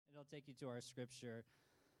take you to our scripture.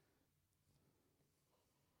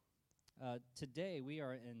 Today we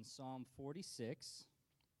are in Psalm 46.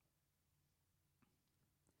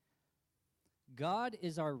 God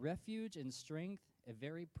is our refuge and strength, a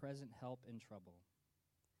very present help in trouble.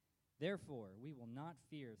 Therefore, we will not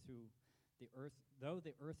fear though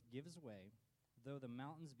the earth gives way, though the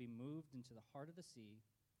mountains be moved into the heart of the sea,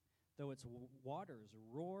 though its waters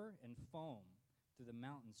roar and foam, through the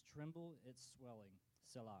mountains tremble its swelling.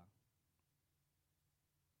 Selah.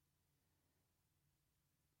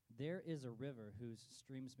 There is a river whose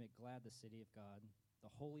streams make glad the city of God, the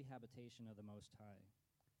holy habitation of the Most High.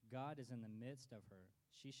 God is in the midst of her.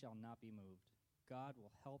 She shall not be moved. God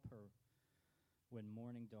will help her when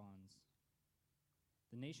morning dawns.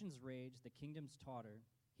 The nations rage, the kingdoms totter.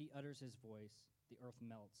 He utters his voice, the earth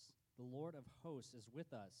melts. The Lord of hosts is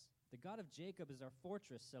with us. The God of Jacob is our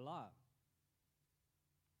fortress, Selah.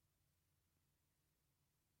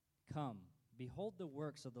 Come, behold the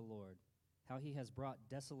works of the Lord, how he has brought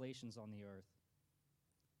desolations on the earth.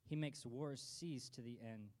 He makes wars cease to the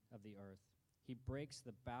end of the earth. He breaks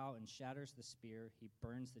the bow and shatters the spear. He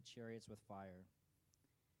burns the chariots with fire.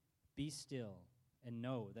 Be still and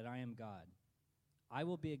know that I am God. I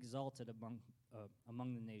will be exalted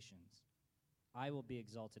among the nations. I will be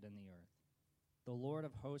exalted in the earth. The Lord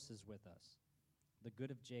of hosts is with us. The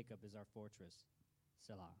good of Jacob is our fortress.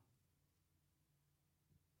 Selah.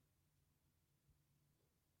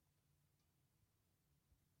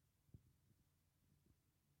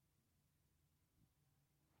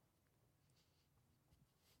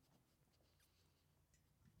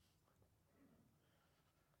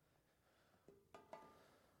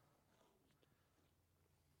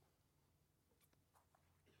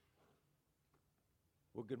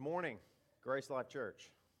 Well, good morning, GraceLife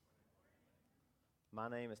Church. My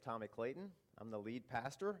name is Tommy Clayton. I'm the lead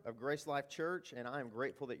pastor of GraceLife Church, and I am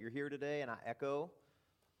grateful that you're here today, and I echo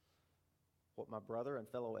what my brother and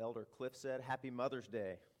fellow elder Cliff said. Happy Mother's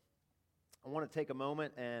Day. I want to take a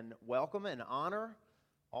moment and welcome and honor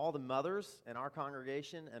all the mothers in our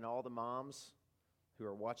congregation and all the moms who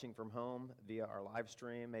are watching from home via our live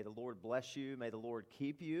stream. May the Lord bless you, may the Lord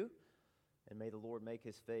keep you, and may the Lord make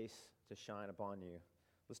his face to shine upon you.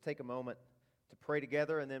 Let's take a moment to pray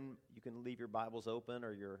together, and then you can leave your Bibles open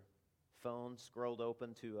or your phone scrolled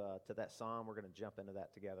open to that psalm. We're going to jump into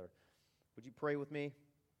that together. Would you pray with me?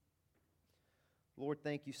 Lord,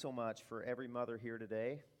 thank you so much for every mother here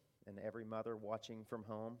today and every mother watching from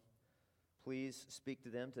home. Please speak to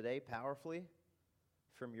them today powerfully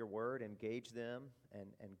from your word. Engage them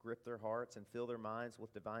and grip their hearts and fill their minds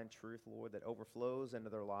with divine truth, Lord, that overflows into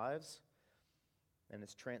their lives and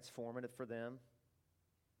is transformative for them.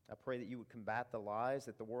 I pray that you would combat the lies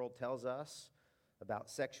that the world tells us about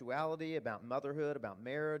sexuality, about motherhood, about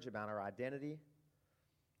marriage, about our identity.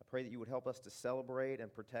 I pray that you would help us to celebrate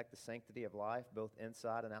and protect the sanctity of life, both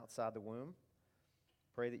inside and outside the womb.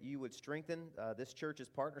 Pray that you would strengthen this church's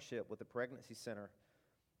partnership with the Pregnancy Center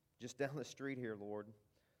just down the street here, Lord.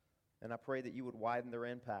 And I pray that you would widen their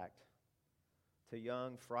impact to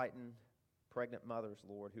young, frightened, pregnant mothers,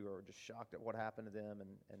 Lord, who are just shocked at what happened to them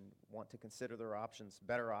and want to consider their options,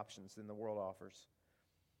 better options than the world offers.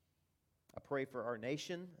 I pray for our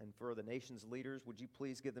nation and for the nation's leaders. Would you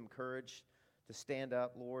please give them courage to stand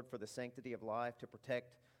up, Lord, for the sanctity of life, to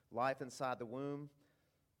protect life inside the womb,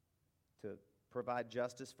 to provide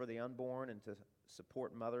justice for the unborn, and to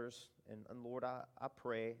support mothers. And Lord, I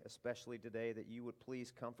pray especially today that you would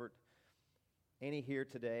please comfort any here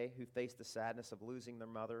today who face the sadness of losing their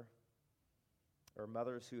mother, or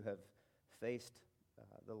mothers who have faced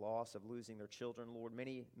the loss of losing their children. Lord,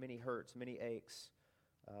 many, many hurts, many aches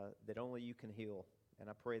that only you can heal. And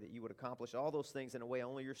I pray that you would accomplish all those things in a way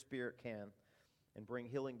only your Spirit can and bring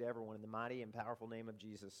healing to everyone. In the mighty and powerful name of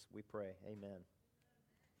Jesus, we pray. Amen.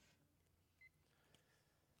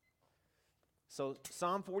 So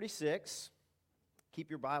Psalm 46, keep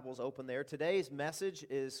your Bibles open there. Today's message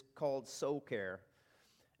is called Soul Care.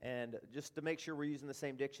 And just to make sure we're using the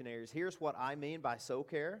same dictionaries, here's what I mean by soul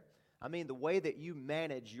care. I mean the way that you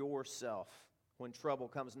manage yourself when trouble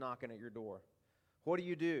comes knocking at your door. What do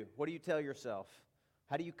you do? What do you tell yourself?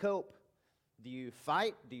 How do you cope? Do you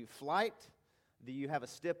fight? Do you flight? Do you have a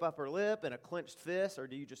stiff upper lip and a clenched fist? Or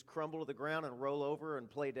do you just crumble to the ground and roll over and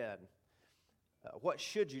play dead? What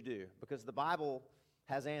should you do? Because the Bible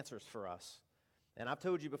has answers for us. And I've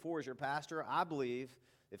told you before as your pastor, I believe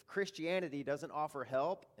if Christianity doesn't offer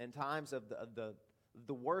help in times of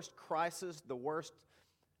the worst crisis, the worst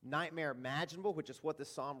nightmare imaginable, which is what this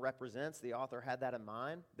psalm represents, the author had that in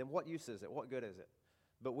mind, then what use is it? What good is it?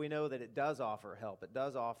 But we know that it does offer help. It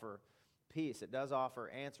does offer peace. It does offer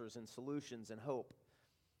answers and solutions and hope.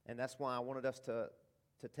 And that's why I wanted us to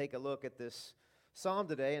take a look at this psalm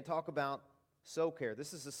today and talk about soul care.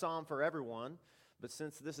 This is a psalm for everyone, but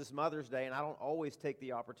since this is Mother's Day and I don't always take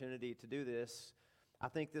the opportunity to do this, I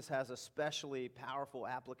think this has a especially powerful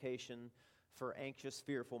application for anxious,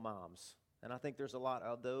 fearful moms. And I think there's a lot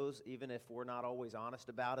of those, even if we're not always honest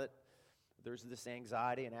about it. There's this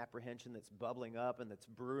anxiety and apprehension that's bubbling up and that's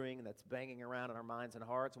brewing and that's banging around in our minds and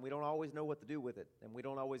hearts, and we don't always know what to do with it, and we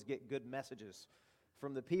don't always get good messages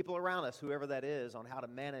from the people around us, whoever that is, on how to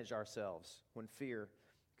manage ourselves when fear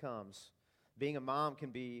comes. Being a mom can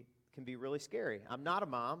be really scary. I'm not a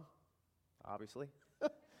mom, obviously.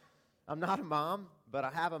 I'm not a mom, but I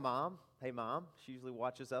have a mom. Hey, Mom. She usually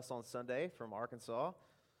watches us on Sunday from Arkansas.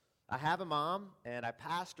 I have a mom, and I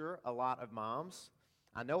pastor a lot of moms.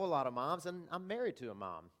 I know a lot of moms, and I'm married to a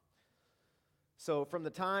mom. So from the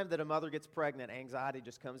time that a mother gets pregnant, anxiety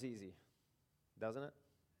just comes easy, doesn't it?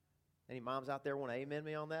 Any moms out there want to amen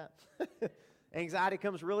me on that? Anxiety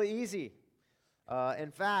comes really easy.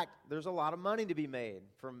 In fact, there's a lot of money to be made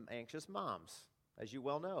from anxious moms, as you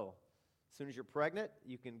well know. As soon as you're pregnant,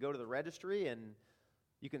 you can go to the registry and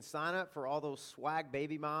you can sign up for all those swag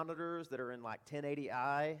baby monitors that are in like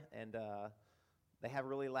 1080i, and they have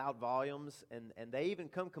really loud volumes, and they even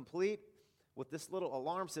come complete with this little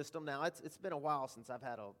alarm system. Now, it's been a while since I've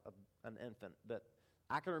had an infant, but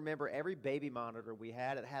I can remember every baby monitor we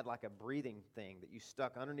had, it had like a breathing thing that you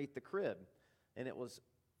stuck underneath the crib, and it was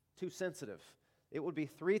too sensitive. It would be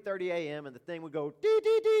 3:30 a.m. and the thing would go dee,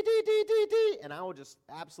 dee, dee, dee, dee, dee, dee, and I would just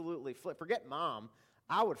absolutely flip. Forget Mom.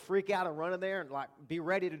 I would freak out and run in there and like be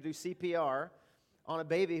ready to do CPR on a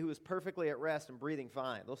baby who is perfectly at rest and breathing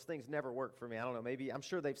fine. Those things never work for me. I don't know. Maybe, I'm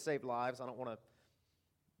sure they've saved lives. I don't want to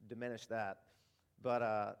diminish that.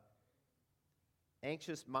 But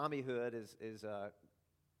anxious mommyhood is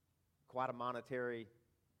quite a monetary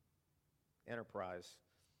enterprise.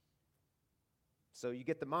 So you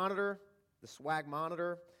get the monitor, the swag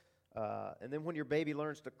monitor, and then when your baby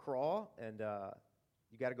learns to crawl, and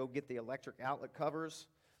you got to go get the electric outlet covers.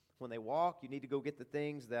 When they walk, you need to go get the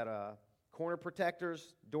things that corner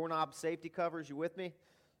protectors, doorknob safety covers. You with me?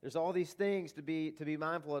 There's all these things to be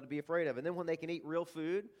mindful of, to be afraid of. And then when they can eat real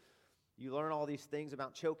food, you learn all these things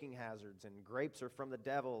about choking hazards, and grapes are from the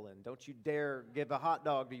devil, and don't you dare give a hot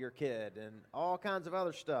dog to your kid, and all kinds of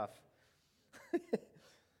other stuff.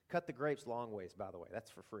 Cut the grapes long ways, by the way.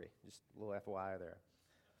 That's for free. Just a little FYI there.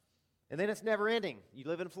 And then it's never ending. You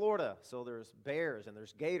live in Florida, so there's bears, and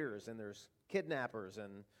there's gators, and there's kidnappers.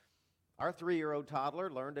 And our 3-year-old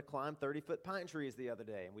toddler learned to climb 30-foot pine trees the other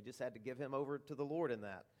day, and we just had to give him over to the Lord in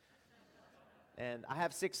that. And I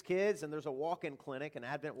have 6 kids, and there's a walk-in clinic, an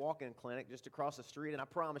Advent walk-in clinic just across the street, and I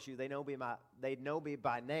promise you, they know me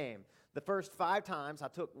by name. The first 5 times I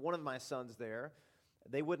took one of my sons there,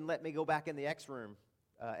 they wouldn't let me go back in the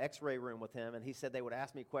X-ray room with him, and he said they would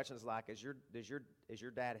ask me questions like, is your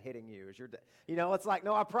dad hitting you? It's like,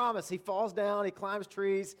 no, I promise. He falls down, he climbs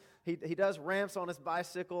trees, he does ramps on his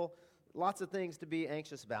bicycle, lots of things to be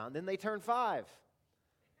anxious about. And then they turn 5.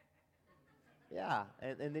 Yeah,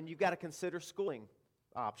 and then you've got to consider schooling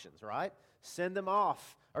options, right? Send them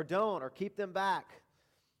off, or don't, or keep them back.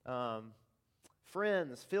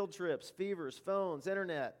 Friends, field trips, fevers, phones,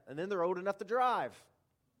 internet, and then they're old enough to drive.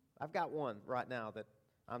 I've got one right now that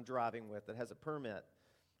I'm driving with that has a permit.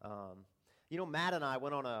 Matt and I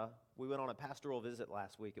went on a pastoral visit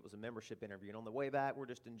last week. It was a membership interview, and on the way back, we're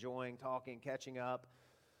just enjoying talking, catching up,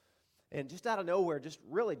 and just out of nowhere, just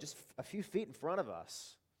a few feet in front of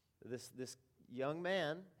us, this young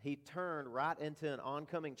man, he turned right into an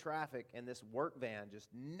oncoming traffic, and this work van just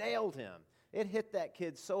nailed him. It hit that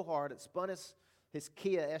kid so hard, it spun his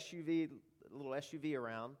Kia SUV, little SUV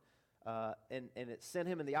around, and it sent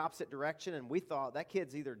him in the opposite direction, and we thought that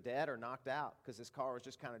kid's either dead or knocked out because his car was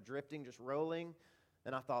just kind of drifting, just rolling.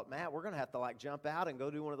 And I thought, Matt, we're going to have to jump out and go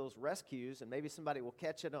do one of those rescues, and maybe somebody will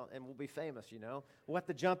catch it and we'll be famous, We'll have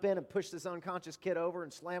to jump in and push this unconscious kid over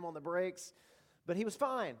and slam on the brakes. But he was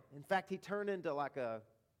fine. In fact, he turned into like a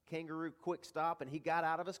kangaroo quick stop, and he got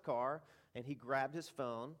out of his car, and he grabbed his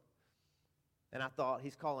phone. And I thought,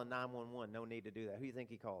 he's calling 911. No need to do that. Who do you think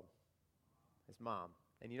he called? His mom.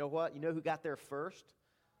 And you know what? You know who got there first?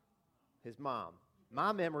 His mom.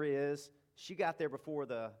 My memory is she got there before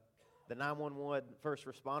the 911 first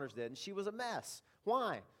responders did, and she was a mess.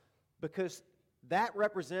 Why? Because that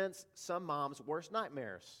represents some moms' worst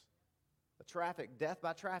nightmares. A death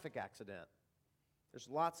by traffic accident. There's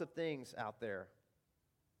lots of things out there.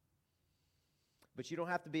 But you don't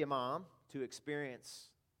have to be a mom to experience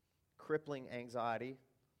crippling anxiety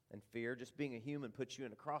and fear. Just being a human puts you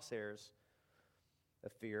in the crosshairs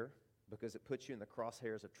of fear because it puts you in the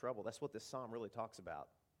crosshairs of trouble. That's what this psalm really talks about.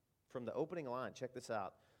 from the opening line. Check this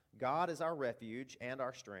out. God is our refuge and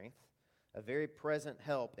our strength, a very present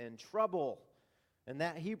help in trouble. And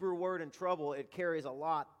that Hebrew word in trouble, it carries a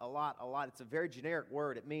lot. It's a very generic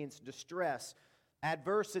word. It means distress,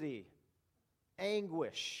 adversity,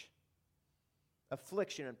 anguish,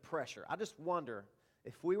 affliction, and pressure. I just wonder,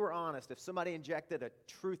 if we were honest, if somebody injected a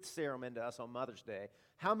truth serum into us on Mother's Day,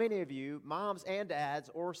 how many of you, moms and dads,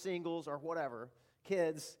 or singles, or whatever,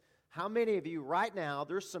 kids, how many of you right now,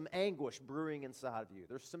 there's some anguish brewing inside of you?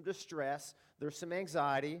 There's some distress, there's some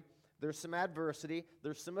anxiety, there's some adversity,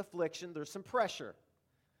 there's some affliction, there's some pressure.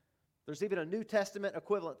 There's even a New Testament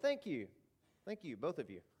equivalent. Thank you, both of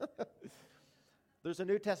you. There's a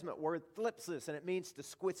New Testament word, thlipsis, and it means to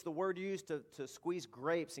squeeze. It's the word used to squeeze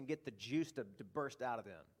grapes and get the juice to burst out of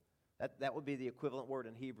them. That would be the equivalent word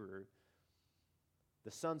in Hebrew.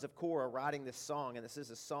 The sons of Korah writing this song, and this is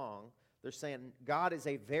a song, they're saying God is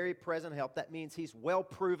a very present help. That means He's a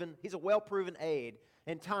well-proven aid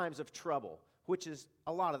in times of trouble, which is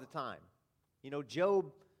a lot of the time. You know,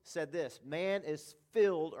 Job said this, man is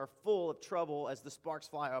filled or full of trouble as the sparks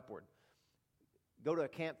fly upward. Go to a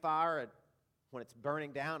campfire when it's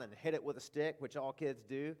burning down and hit it with a stick, which all kids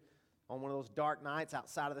do, on one of those dark nights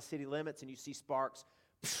outside of the city limits, and you see sparks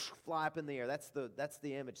fly up in the air. That's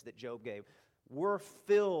the image that Job gave. We're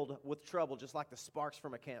filled with trouble just like the sparks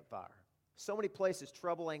from a campfire. So many places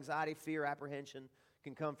trouble, anxiety, fear, apprehension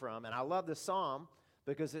can come from. And I love this psalm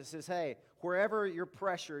because it says, hey, wherever your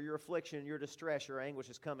pressure, your affliction, your distress, your anguish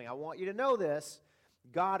is coming, I want you to know this.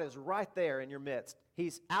 God is right there in your midst.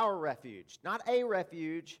 He's our refuge, not a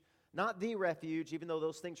refuge, not the refuge, even though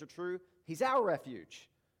those things are true. He's our refuge.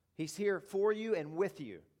 He's here for you and with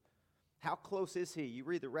you. How close is He? You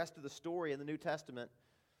read the rest of the story in the New Testament,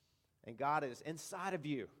 and God is inside of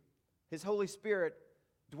you. His Holy Spirit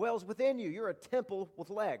dwells within you. You're a temple with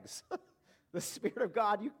legs. The Spirit of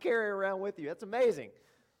God you carry around with you. That's amazing.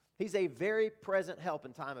 He's a very present help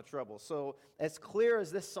in time of trouble. So as clear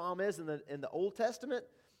as this psalm is in the Old Testament,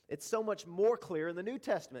 it's so much more clear in the New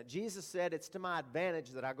Testament. Jesus said, it's to my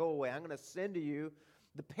advantage that I go away. I'm going to send to you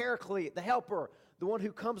the Paraclete, the Helper, the one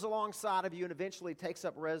who comes alongside of you and eventually takes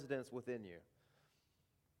up residence within you.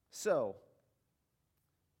 So,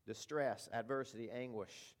 distress, adversity,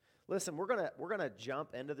 anguish. Listen, we're gonna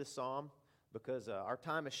jump into this psalm because our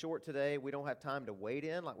time is short today. We don't have time to wade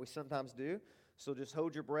in like we sometimes do. So just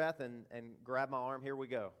hold your breath and grab my arm. Here we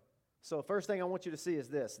go. So first thing I want you to see is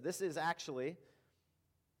this. This is actually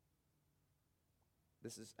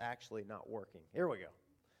not working. Here we go.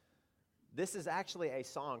 This is actually a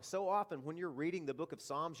song. So often when you're reading the book of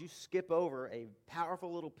Psalms, you skip over a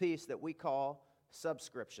powerful little piece that we call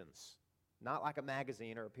subscriptions. Not like a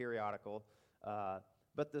magazine or a periodical,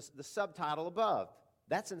 but the subtitle above.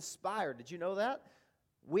 That's inspired. Did you know that?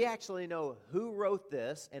 We actually know who wrote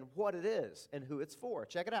this and what it is and who it's for.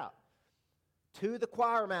 Check it out. To the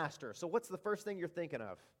choir master. So what's the first thing you're thinking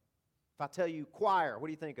of? If I tell you choir, what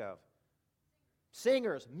do you think of?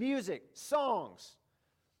 Singers, music, songs,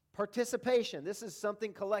 participation. This is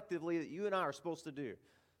something collectively that you and I are supposed to do.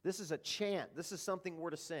 This is a chant. This is something we're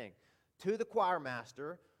to sing. To the choir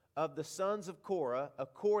master of the sons of Korah,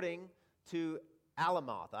 according to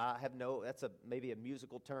Alamoth. That's maybe a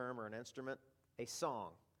musical term or an instrument, a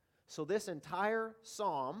song. So this entire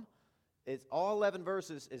psalm, all 11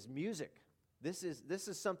 verses, is music. This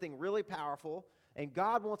is something really powerful, and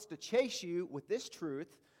God wants to chase you with this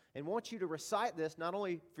truth and wants you to recite this not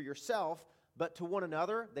only for yourself, but to one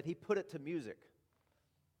another, that He put it to music.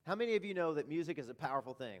 How many of you know that music is a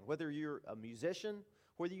powerful thing? Whether you're a musician,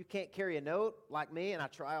 whether you can't carry a note like me, and I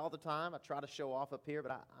try all the time. I try to show off up here,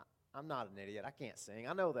 but I'm not an idiot. I can't sing.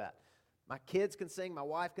 I know that. My kids can sing. My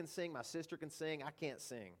wife can sing. My sister can sing. I can't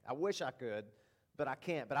sing. I wish I could, but I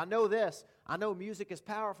can't. But I know this. I know music is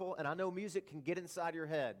powerful, and I know music can get inside your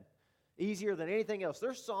head easier than anything else.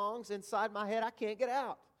 There's songs inside my head I can't get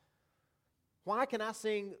out. Why can I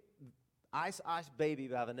sing Ice Ice Baby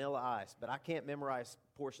by Vanilla Ice, but I can't memorize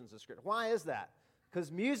portions of Scripture? Why is that?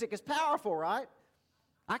 Because music is powerful, right?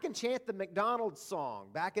 I can chant the McDonald's song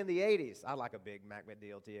back in the 80s. I like a Big Mac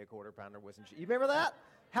McDLT, a quarter pounder with some cheese. You remember that?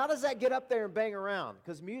 How does that get up there and bang around?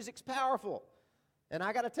 Because music's powerful. And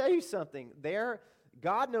I got to tell you something.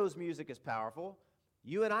 God knows music is powerful.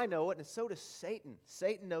 You and I know it, and so does Satan.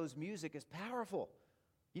 Satan knows music is powerful.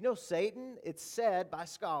 You know Satan, it's said by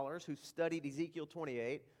scholars who studied Ezekiel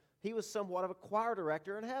 28, he was somewhat of a choir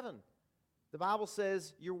director in heaven. The Bible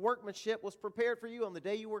says your workmanship was prepared for you on the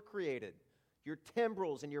day you were created. Your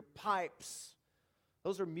timbrels and your pipes.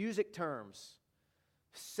 Those are music terms.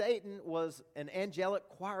 Satan was an angelic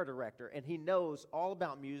choir director, and he knows all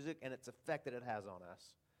about music and its effect that it has on us.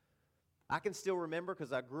 I can still remember,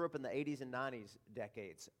 because I grew up in the 80s and 90s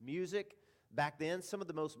decades. Music back then, some of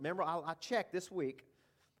the most memorable, I checked this week.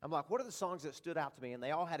 I'm like, what are the songs that stood out to me? And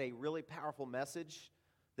they all had a really powerful message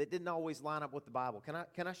that didn't always line up with the Bible.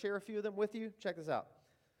 Can I share a few of them with you? Check this out.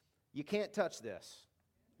 You Can't Touch This.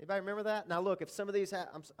 Anybody remember that? Now look, if some of these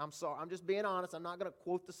I'm sorry, I'm just being honest. I'm not going to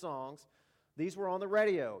quote the songs. These were on the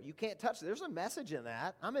radio. You can't touch it. There's a message in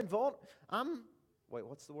that. Wait,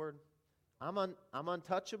 what's the word? I'm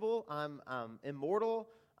untouchable. I'm immortal.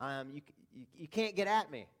 You can't get at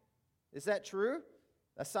me. Is that true?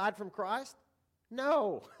 Aside from Christ?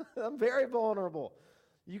 No. I'm very vulnerable.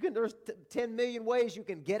 There's 10 million ways you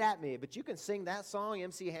can get at me, but you can sing that song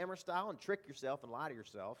MC Hammer style and trick yourself and lie to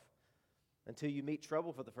yourself until you meet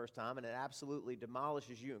trouble for the first time, and it absolutely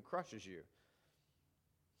demolishes you and crushes you.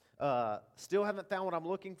 Still Haven't Found What I'm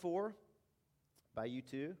Looking For by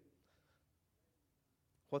U2.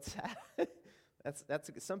 What's that?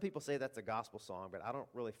 Some people say that's a gospel song, but I don't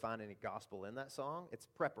really find any gospel in that song. It's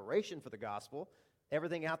preparation for the gospel.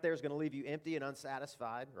 Everything out there is going to leave you empty and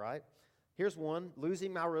unsatisfied, right? Here's one,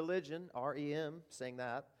 Losing My Religion, R.E.M., sang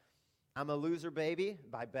that. I'm a Loser Baby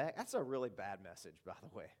by Beck. That's a really bad message, by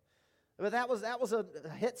the way. But that was a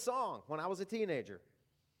hit song when I was a teenager.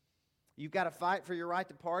 You've Got to Fight for Your Right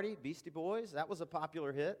to Party, Beastie Boys. That was a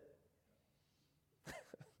popular hit.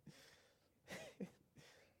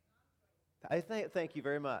 Thank you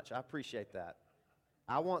very much. I appreciate that.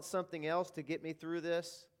 I Want Something Else to Get Me Through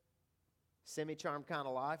This. Semi-Charmed Kind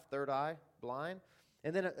of Life, Third Eye, Blind.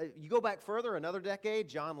 And then you go back further, another decade,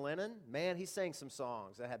 John Lennon. Man, he sang some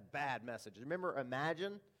songs that had bad messages. Remember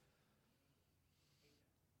Imagine?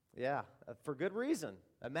 Yeah, for good reason.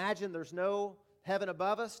 Imagine there's no heaven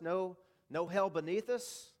above us, no hell beneath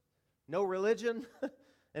us, no religion.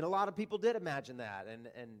 And a lot of people did imagine that.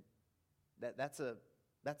 And that's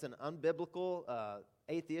an unbiblical,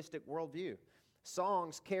 atheistic worldview.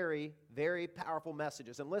 Songs carry very powerful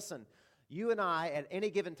messages. And listen, you and I, at any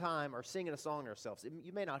given time, are singing a song ourselves.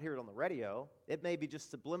 You may not hear it on the radio. It may be just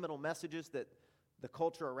subliminal messages that the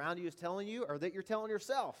culture around you is telling you, or that you're telling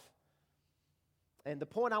yourself. And the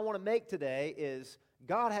point I want to make today is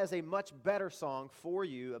God has a much better song for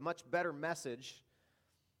you, a much better message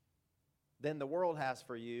than the world has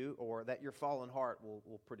for you, or that your fallen heart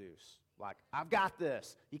will produce. Like, I've got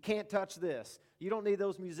this. You can't touch this. You don't need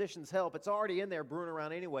those musicians' help. It's already in there brewing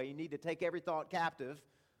around anyway. You need to take every thought captive.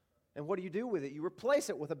 And what do you do with it? You replace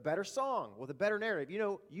it with a better song, with a better narrative. You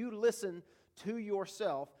know, you listen to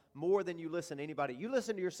yourself more than you listen to anybody. You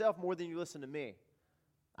listen to yourself more than you listen to me.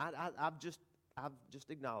 I've just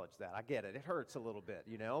acknowledged that. I get it. It hurts a little bit,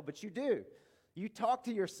 but you do. You talk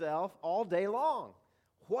to yourself all day long.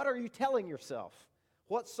 What are you telling yourself?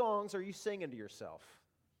 What songs are you singing to yourself?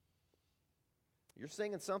 You're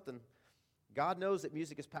singing something. God knows that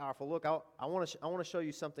music is powerful. Look, I want to show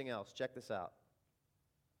you something else. Check this out.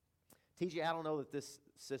 TJ, I don't know that this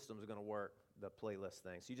system is going to work, the playlist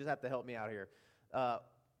thing, so you just have to help me out here.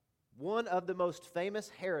 One of the most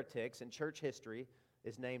famous heretics in church history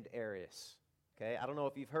is named Arius. Okay, I don't know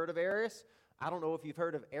if you've heard of Arius. I don't know if you've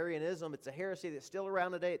heard of Arianism. It's a heresy that's still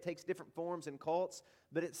around today. It takes different forms in cults,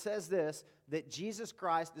 but it says this, that Jesus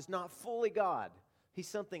Christ is not fully God. He's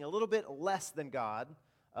something a little bit less than God,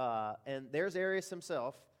 and there's Arius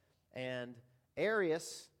himself, and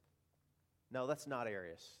Arius... No, that's not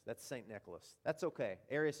Arius. That's St. Nicholas. That's okay.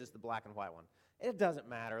 Arius is the black and white one. It doesn't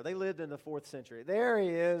matter. They lived in the 4th century. There he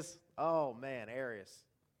is. Oh, man, Arius,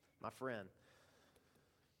 my friend.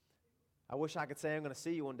 I wish I could say I'm going to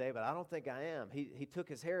see you one day, but I don't think I am. He took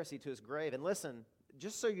his heresy to his grave. And listen,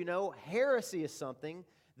 just so you know, heresy is something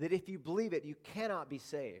that if you believe it, you cannot be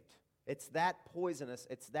saved. It's that poisonous.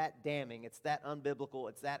 It's that damning. It's that unbiblical.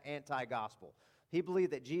 It's that anti-gospel. He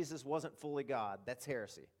believed that Jesus wasn't fully God. That's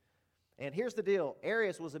heresy. And here's the deal.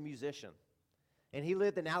 Arius was a musician, and he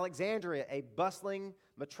lived in Alexandria, a bustling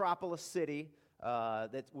metropolis city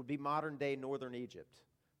that would be modern-day northern Egypt.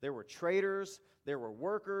 There were traders, there were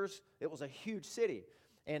workers. It was a huge city.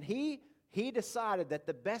 And he decided that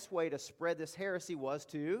the best way to spread this heresy was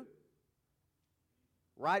to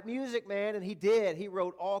write music, man, and he did. He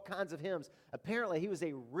wrote all kinds of hymns. Apparently, he was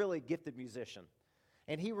a really gifted musician,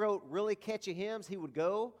 and he wrote really catchy hymns. He would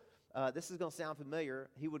go... this is going to sound familiar.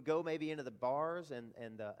 He would go maybe into the bars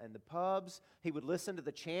and the pubs. He would listen to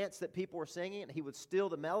the chants that people were singing, and he would steal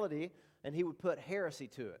the melody, and he would put heresy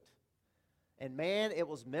to it. And man, it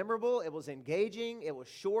was memorable, it was engaging, it was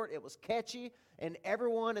short, it was catchy, and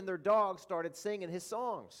everyone and their dogs started singing his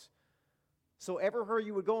songs. So everywhere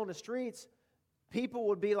you would go on the streets, people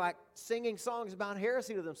would be like singing songs about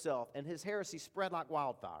heresy to themselves, and his heresy spread like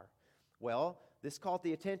wildfire. Well, This caught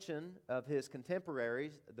the attention of his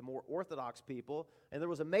contemporaries, the more orthodox people, and there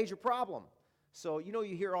was a major problem. So,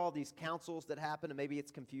 you hear all these councils that happen, and maybe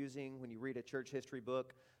it's confusing when you read a church history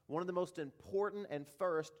book. One of the most important and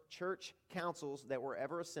first church councils that were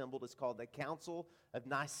ever assembled is called the Council of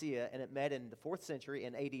Nicaea, and it met in the 4th century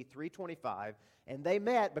in AD 325, and they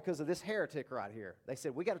met because of this heretic right here. They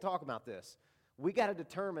said, we got to talk about this. We got to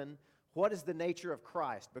determine what is the nature of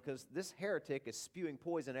Christ, because this heretic is spewing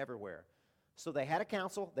poison everywhere. So they had a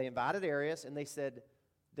council, they invited Arius, and they said,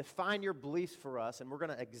 define your beliefs for us, and we're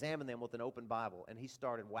going to examine them with an open Bible. And he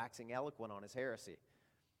started waxing eloquent on his heresy.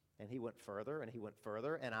 And he went further, and he went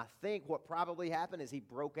further, and I think what probably happened is he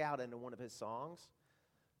broke out into one of his songs.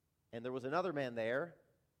 And there was another man there,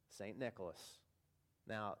 St. Nicholas.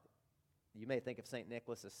 Now, you may think of St.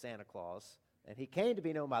 Nicholas as Santa Claus, and he came to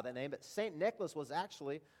be known by that name, but St. Nicholas was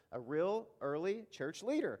actually a real early church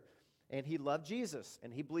leader. And he loved Jesus,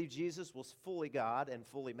 and he believed Jesus was fully God and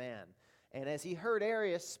fully man. And as he heard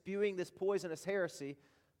Arius spewing this poisonous heresy,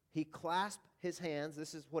 he clasped his hands,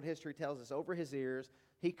 this is what history tells us, over his ears.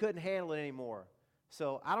 He couldn't handle it anymore.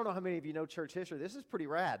 So I don't know how many of you know church history. This is pretty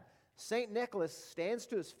rad. St. Nicholas stands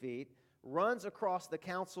to his feet, runs across the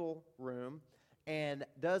council room, and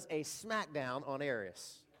does a smackdown on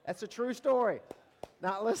Arius. That's a true story.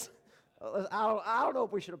 Now listen. I don't know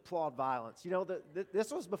if we should applaud violence.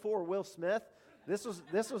 This was before Will Smith. This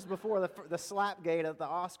was before the slapgate at the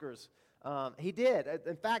Oscars. He did.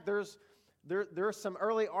 In fact, there's some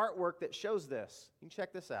early artwork that shows this. You can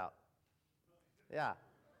check this out. Yeah.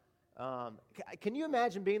 Can you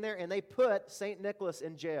imagine being there? And they put St. Nicholas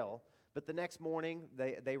in jail, but the next morning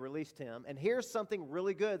they released him. And here's something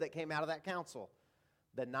really good that came out of that council.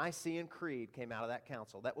 The Nicene Creed came out of that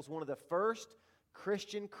council. That was one of the first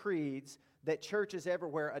Christian creeds that churches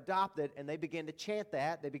everywhere adopted, and they began to chant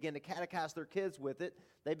that. They began to catechize their kids with it.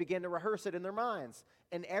 They began to rehearse it in their minds.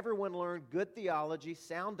 And everyone learned good theology,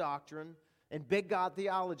 sound doctrine, and big God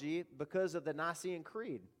theology because of the Nicene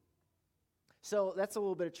Creed. So that's a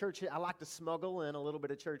little bit of church. I like to smuggle in a little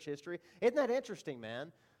bit of church history. Isn't that interesting,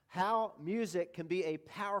 man? How music can be a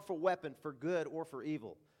powerful weapon for good or for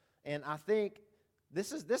evil. And I think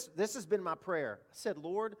this has been my prayer. I said,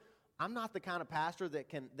 Lord, I'm not the kind of pastor that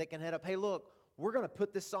can head up, hey, look, we're going to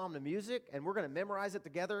put this psalm to music, and we're going to memorize it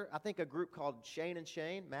together. I think a group called Shane and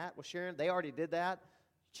Shane, Matt was sharing, they already did that.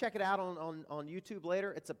 Check it out on YouTube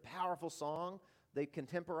later. It's a powerful song. They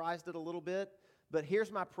contemporized it a little bit. But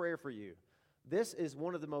here's my prayer for you. This is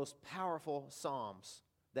one of the most powerful psalms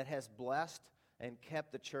that has blessed and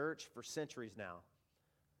kept the church for centuries now.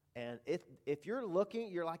 And if you're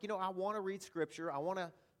looking, you're like, I want to read Scripture. I want to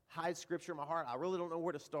hide Scripture in my heart. I really don't know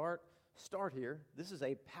where to start. Start here. This is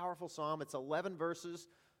a powerful psalm. It's 11 verses.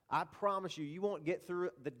 I promise you, you won't get through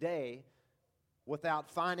the day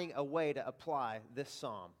without finding a way to apply this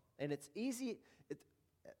psalm. And it's easy.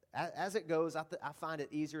 As it goes, I find it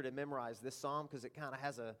easier to memorize this psalm because it kind of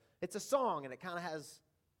has it's a song, and it kind of has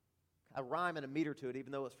a rhyme and a meter to it,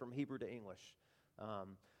 even though it's from Hebrew to English.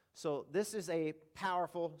 So this is a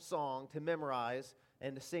powerful song to memorize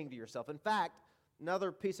and to sing to yourself. In fact,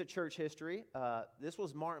 another piece of church history, this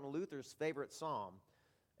was Martin Luther's favorite psalm.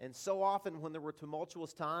 And so often when there were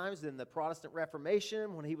tumultuous times in the Protestant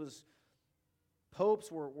Reformation, when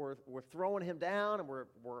popes were throwing him down and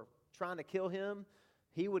were trying to kill him,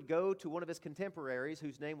 he would go to one of his contemporaries,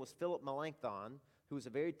 whose name was Philip Melanchthon, who was a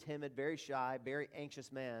very timid, very shy, very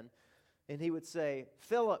anxious man. And he would say,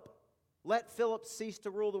 Philip, let Philip cease to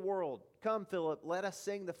rule the world. Come, Philip, let us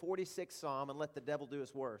sing the 46th Psalm and let the devil do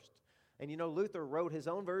his worst. And Luther wrote his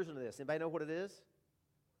own version of this. Anybody know what it is?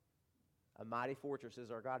 A mighty fortress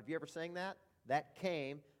is our God. Have you ever sang that? That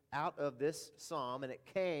came out of this psalm, and it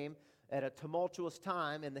came at a tumultuous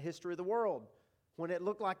time in the history of the world when it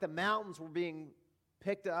looked like the mountains were being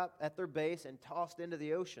picked up at their base and tossed into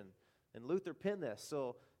the ocean. And Luther penned this.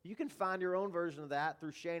 So you can find your own version of that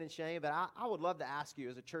through Shane and Shane, but I would love to ask you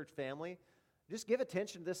as a church family, just give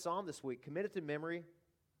attention to this psalm this week. Commit it to memory.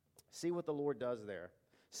 See what the Lord does there.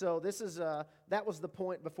 So this is that was the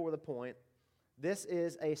point before the point. This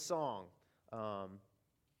is a song,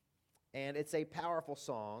 and it's a powerful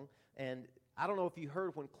song. And I don't know if you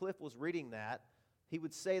heard when Cliff was reading that, he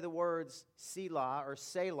would say the words Selah or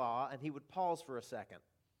Selah, and he would pause for a second.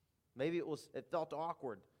 Maybe it felt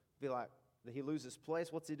awkward. Be like, did he lose his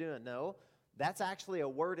place? What's he doing? No, that's actually a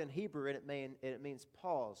word in Hebrew, and it means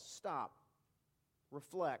pause, stop,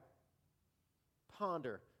 reflect,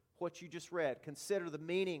 ponder what you just read. Consider the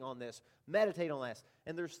meaning on this. Meditate on this.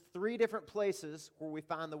 And there's 3 different places where we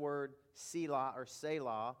find the word Selah or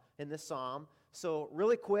Selah in this psalm. So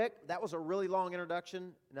really quick, that was a really long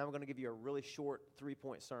introduction. Now I'm going to give you a really short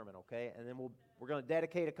 3-point sermon, okay? And then we'll We're going to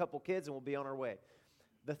dedicate a couple kids and we'll be on our way.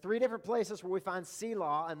 The 3 different places where we find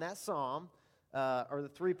Selah in that psalm are the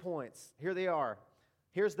 3 points. Here they are.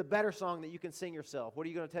 Here's the better song that you can sing yourself. What are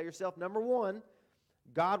you going to tell yourself? Number 1,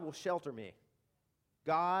 God will shelter me.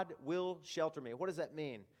 God will shelter me. What does that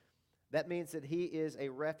mean? That means that He is a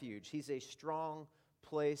refuge. He's a strong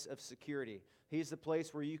place of security. He's the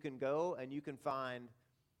place where you can go and you can find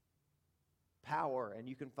power and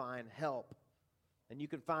you can find help and you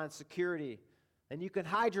can find security and you can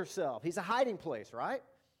hide yourself. He's a hiding place, right?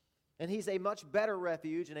 And He's a much better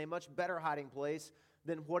refuge and a much better hiding place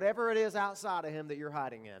than whatever it is outside of Him that you're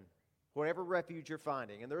hiding in, whatever refuge you're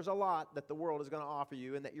finding. And there's a lot that the world is going to offer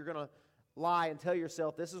you and that you're going to lie and tell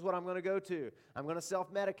yourself, this is what I'm going to go to. I'm going to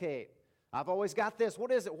self-medicate. I've always got this.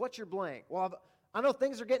 What is it? What's your blank? Well, I know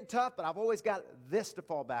things are getting tough, but I've always got this to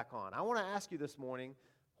fall back on. I want to ask you this morning,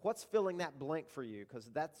 what's filling that blank for you? Because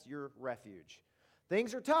that's your refuge.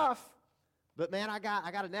 Things are tough, but man, I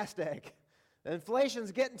got a nest egg.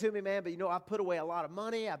 Inflation's getting to me, man, but I've put away a lot of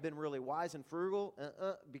money. I've been really wise and frugal.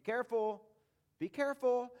 Be careful. Be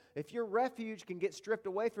careful. If your refuge can get stripped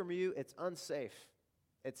away from you, it's unsafe.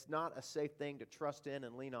 It's not a safe thing to trust in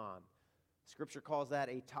and lean on. Scripture calls that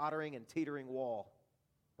a tottering and teetering wall,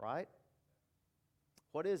 right?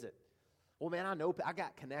 What is it? Well, man, I know I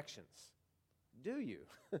got connections. Do you?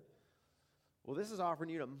 Well, this is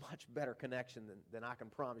offering you a much better connection than I can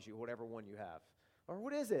promise you, whatever one you have. Or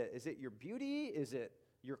what is it? Is it your beauty? Is it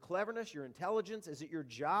your cleverness, your intelligence? Is it your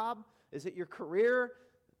job? Is it your career?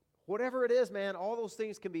 Whatever it is, man, all those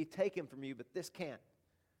things can be taken from you, but this can't.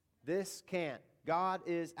 This can't. God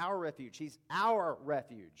is our refuge. He's our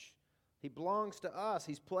refuge. He belongs to us.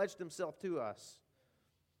 He's pledged Himself to us.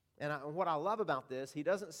 And what I love about this, He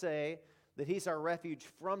doesn't say that He's our refuge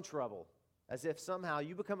from trouble, as if somehow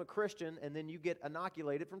you become a Christian and then you get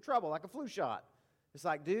inoculated from trouble, like a flu shot. It's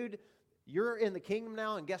like, dude, you're in the kingdom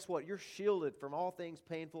now, and guess what? You're shielded from all things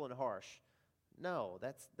painful and harsh. No,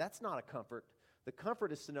 that's not a comfort. The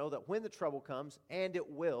comfort is to know that when the trouble comes, and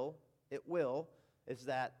it will, is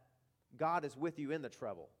that God is with you in the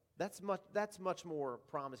trouble. That's much more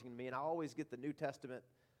promising to me, and I always get the New Testament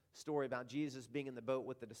story about Jesus being in the boat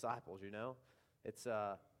with the disciples,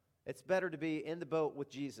 It's better to be in the boat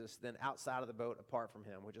with Jesus than outside of the boat apart from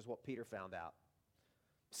Him, which is what Peter found out.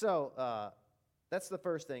 So that's the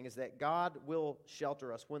first thing, is that God will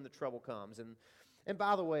shelter us when the trouble comes. And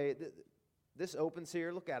by the way, this opens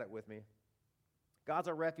here. Look at it with me. God's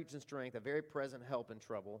our refuge and strength, a very present help in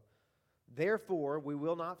trouble. Therefore, we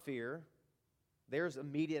will not fear. There's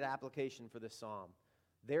immediate application for this psalm.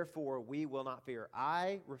 Therefore, we will not fear.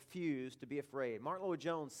 I refuse to be afraid. Martin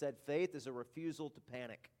Lloyd-Jones said faith is a refusal to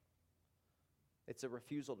panic. It's a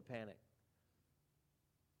refusal to panic.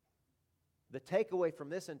 The takeaway from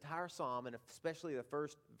this entire psalm, and especially the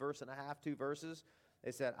first verse and a half, 2 verses,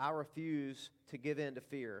 is that I refuse to give in to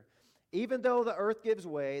fear. Even though the earth gives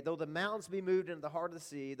way, though the mountains be moved into the heart of the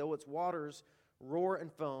sea, though its waters roar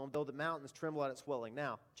and foam, though the mountains tremble at its swelling.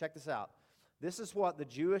 Now, check this out. This is what the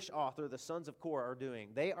Jewish author, the sons of Korah, are doing.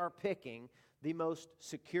 They are picking the most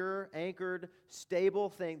secure, anchored, stable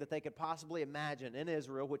thing that they could possibly imagine in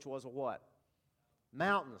Israel, which was a what?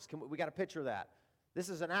 Mountains. We got a picture of that. This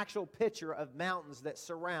is an actual picture of mountains that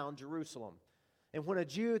surround Jerusalem. And when a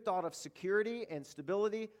Jew thought of security and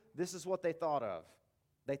stability, this is what they thought of.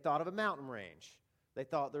 They thought of a mountain range. They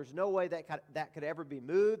thought there's no way that could ever be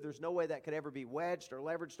moved. There's no way that could ever be wedged or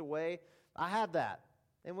leveraged away. I have that.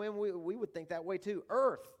 And when we would think that way too.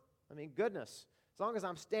 Earth. I mean, goodness. As long as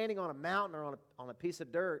I'm standing on a mountain or on a piece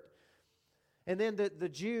of dirt. And then the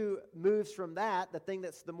Jew moves from that, the thing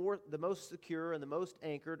that's the most secure and the most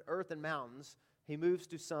anchored, earth and mountains, he moves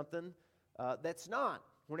to something that's not.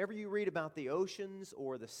 Whenever you read about the oceans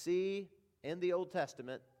or the sea in the Old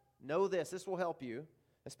Testament, know this. This will help you,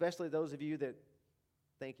 especially those of you that,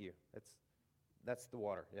 thank you. That's the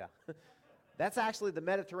water, yeah. That's actually the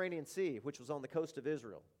Mediterranean Sea, which was on the coast of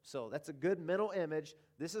Israel. So that's a good mental image.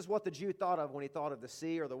 This is what the Jew thought of when he thought of the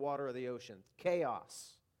sea or the water or the ocean.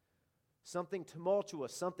 Chaos. Something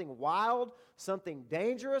tumultuous, something wild, something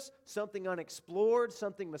dangerous, something unexplored,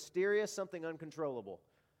 something mysterious, something uncontrollable.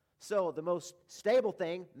 So the most stable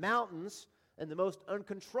thing, mountains, and the most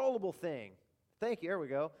uncontrollable thing, thank you, there we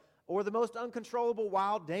go, or the most uncontrollable,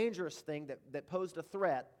 wild, dangerous thing that posed a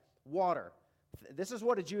threat, water. This is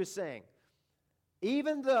what a Jew is saying.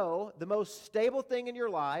 Even though the most stable thing in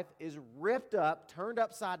your life is ripped up, turned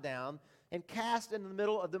upside down, and cast in the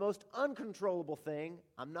middle of the most uncontrollable thing,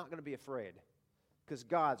 I'm not going to be afraid because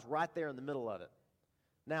God's right there in the middle of it.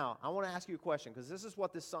 Now, I want to ask you a question because this is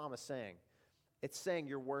what this psalm is saying. It's saying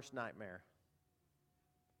your worst nightmare.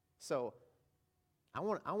 So, I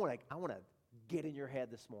want to get in your head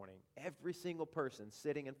this morning. Every single person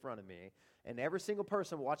sitting in front of me and every single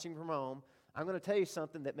person watching from home, I'm going to tell you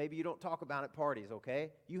something that maybe you don't talk about at parties,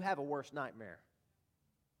 okay? You have a worst nightmare.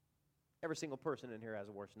 Every single person in here has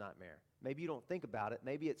a worst nightmare. Maybe you don't think about it.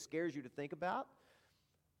 Maybe it scares you to think about.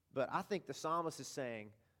 But I think the psalmist is saying,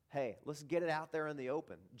 hey, let's get it out there in the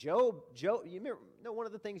open. Job, you know one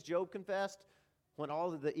of the things Job confessed when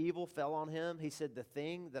all of the evil fell on him? He said, the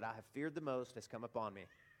thing that I have feared the most has come upon me.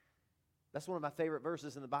 That's one of my favorite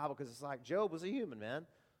verses in the Bible because it's like Job was a human, man.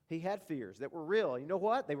 He had fears that were real. You know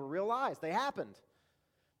what? They were real lies. They happened.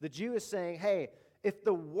 The Jew is saying, hey, if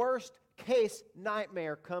the worst case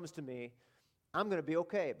nightmare comes to me, I'm going to be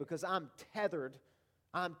okay because I'm tethered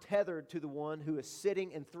to the one who is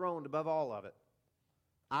sitting enthroned above all of it.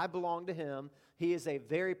 I belong to him. He is a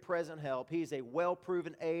very present help. He is a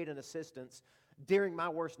well-proven aid and assistance during my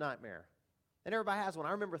worst nightmare. And everybody has one.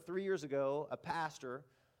 I remember 3 years ago, a pastor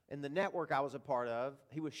in the network I was a part of,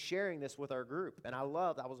 he was sharing this with our group. And I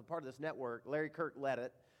was a part of this network. Larry Kirk led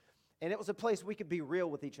it. And it was a place we could be real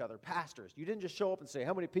with each other, pastors. You didn't just show up and say,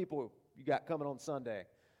 how many people you got coming on Sunday?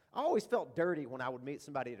 I always felt dirty when I would meet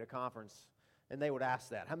somebody at a conference and they would ask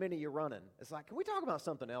that. How many are you running? It's like, can we talk about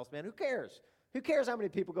something else, man? Who cares? Who cares how many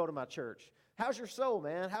people go to my church? How's your soul,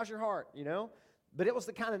 man? How's your heart, you know? But it was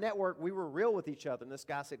the kind of network we were real with each other. And this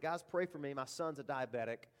guy said, guys, pray for me. My son's a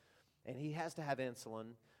diabetic, and he has to have insulin.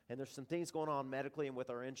 And there's some things going on medically and with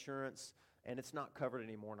our insurance, and it's not covered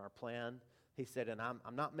anymore in our plan. He said, and I'm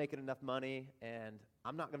not making enough money, and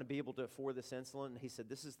I'm not going to be able to afford this insulin. He said,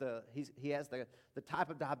 he has the type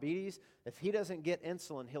of diabetes. If he doesn't get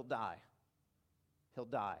insulin, he'll die. He'll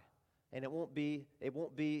die. And it won't be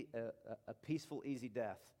a peaceful, easy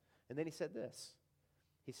death. And then he said this.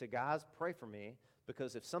 He said, guys, pray for me,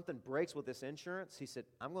 because if something breaks with this insurance, he said,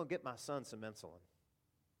 I'm going to get my son some insulin.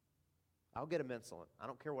 I'll get him insulin. I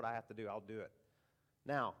don't care what I have to do. I'll do it.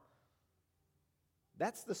 Now,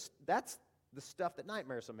 that's the stuff that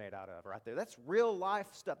nightmares are made out of right there. That's real life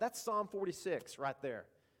stuff. That's Psalm 46 right there.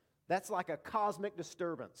 That's like a cosmic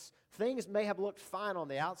disturbance. Things may have looked fine on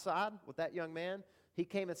the outside with that young man. He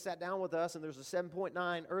came and sat down with us, and there's a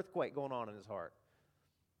 7.9 earthquake going on in his heart.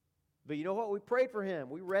 But you know what? We prayed for him.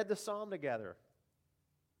 We read the psalm together.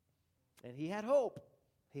 And he had hope.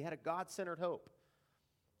 He had a God-centered hope.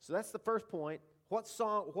 So that's the first point.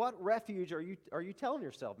 What refuge are you telling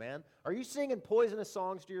yourself, man? Are you singing poisonous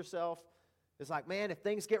songs to yourself? It's like, man, if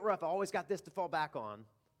things get rough, I always got this to fall back on.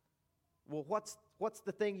 Well, what's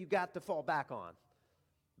the thing you got to fall back on?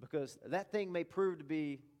 Because that thing may prove to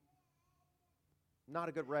be not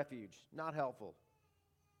a good refuge, not helpful,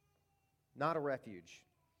 not a refuge.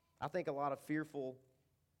 I think a lot of fearful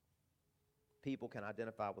people can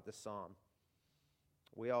identify with this psalm.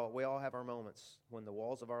 We all have our moments when the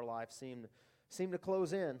walls of our life seem to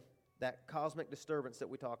close in, that cosmic disturbance that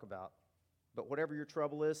we talk about. But whatever your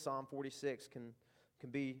trouble is, Psalm 46 can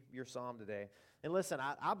be your psalm today. And listen,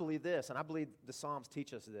 I believe this, and I believe the Psalms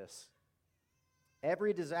teach us this.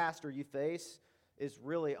 Every disaster you face is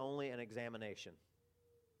really only an examination.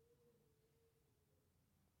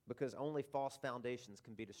 Because only false foundations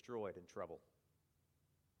can be destroyed in trouble.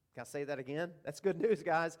 Can I say that again? That's good news,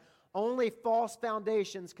 guys. Only false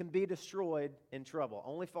foundations can be destroyed in trouble.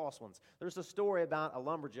 Only false ones. There's a story about a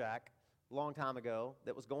lumberjack a long time ago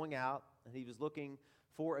that was going out, and he was looking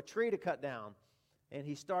for a tree to cut down. And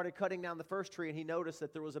he started cutting down the first tree, and he noticed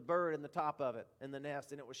that there was a bird in the top of it, in the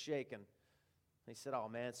nest, and it was shaking. And he said, oh,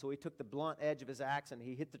 man. So he took the blunt edge of his axe, and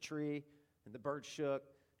he hit the tree, and the bird shook.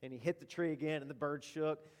 And he hit the tree again, and the bird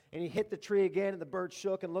shook. And he hit the tree again, and the bird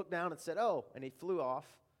shook and looked down and said, oh. And he flew off,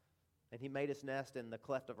 and he made his nest in the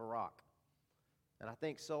cleft of a rock. And I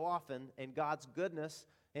think so often, in God's goodness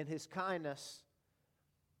and his kindness,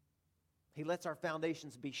 he lets our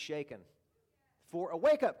foundations be shaken for a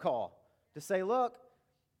wake-up call to say, look,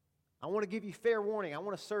 I want to give you fair warning. I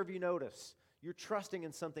want to serve you notice. You're trusting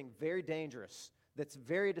in something very dangerous that's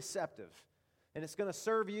very deceptive. And it's going to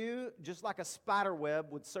serve you just like a spider web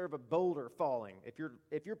would serve a boulder falling.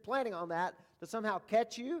 If you're planning on that to somehow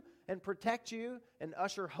catch you and protect you and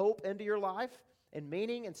usher hope into your life and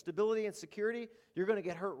meaning and stability and security, you're going to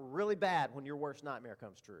get hurt really bad when your worst nightmare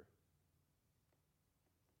comes true.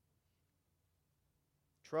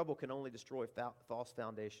 Trouble can only destroy false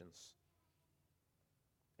foundations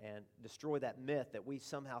and destroy that myth that we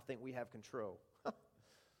somehow think we have control.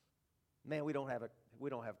 Man, we don't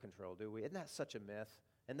have control, do we? Isn't that such a myth?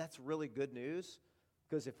 And that's really good news,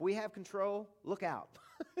 because if we have control, look out.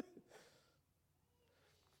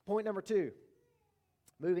 Point number 2,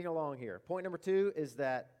 moving along here. Point number 2 is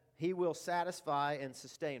that he will satisfy and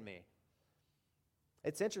sustain me.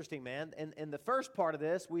 It's interesting, man. In the first part of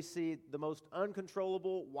this, we see the most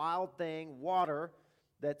uncontrollable, wild thing, water,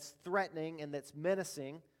 that's threatening and that's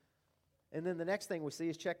menacing. And then the next thing we see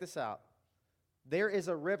is, check this out. There is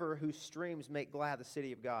a river whose streams make glad the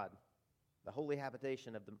city of God, the holy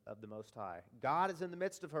habitation of the Most High. God is in the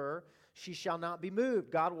midst of her. She shall not be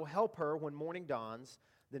moved. God will help her when morning dawns.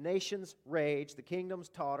 The nations rage. The kingdoms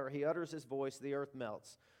totter. He utters his voice. The earth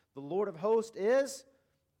melts. The Lord of hosts is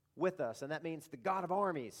with us. And that means the God of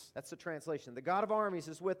armies. That's the translation. The God of armies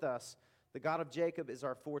is with us. The God of Jacob is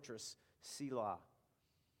our fortress. Selah.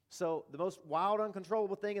 So the most wild,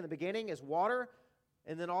 uncontrollable thing in the beginning is water.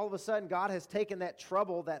 And then all of a sudden, God has taken that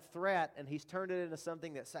trouble, that threat, and he's turned it into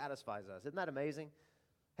something that satisfies us. Isn't that amazing?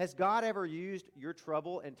 Has God ever used your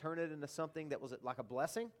trouble and turned it into something that was like a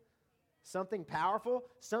blessing? Something powerful?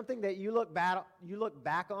 Something that you look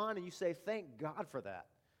back on and you say, thank God for that.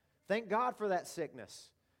 Thank God for that sickness.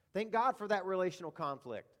 Thank God for that relational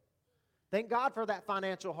conflict. Thank God for that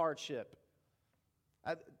financial hardship.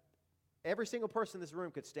 Every single person in this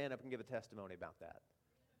room could stand up and give a testimony about that.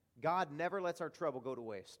 God never lets our trouble go to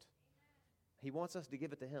waste. He wants us to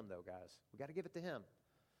give it to him, though, guys. We've got to give it to him.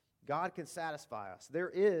 God can satisfy us.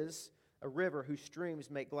 There is a river whose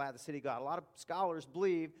streams make glad the city of God. A lot of scholars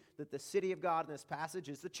believe that the city of God in this passage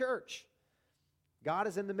is the church. God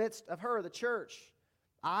is in the midst of her, the church.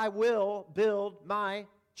 I will build my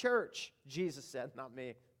church, Jesus said, not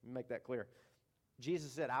me. Make that clear.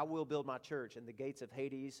 Jesus said, I will build my church, and the gates of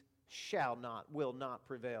Hades will not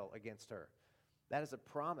prevail against her. That is a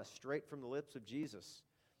promise straight from the lips of Jesus.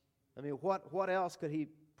 I mean, what else could he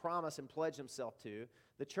promise and pledge himself to?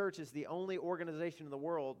 The church is the only organization in the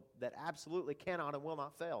world that absolutely cannot and will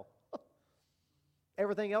not fail.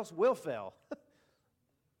 Everything else will fail.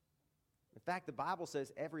 In fact, the Bible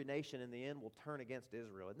says every nation in the end will turn against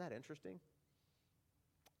Israel. Isn't that interesting?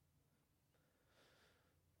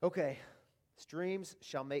 Okay, streams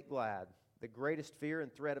shall make glad. The greatest fear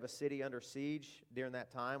and threat of a city under siege during that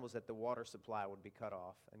time was that the water supply would be cut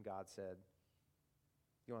off. And God said,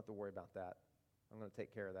 you don't have to worry about that. I'm going to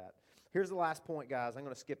take care of that. Here's the last point, guys. I'm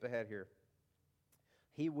going to skip ahead here.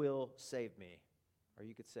 He will save me. Or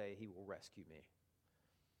you could say, he will rescue me.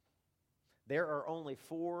 There are only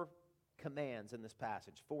 4 commands in this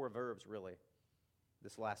passage. 4 verbs, really,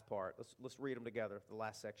 this last part. Let's read them together, the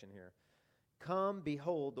last section here. Come,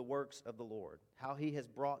 behold the works of the Lord, how he has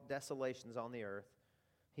brought desolations on the earth.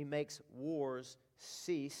 He makes wars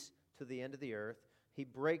cease to the end of the earth. He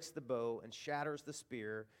breaks the bow and shatters the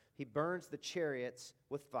spear. He burns the chariots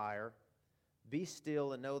with fire. Be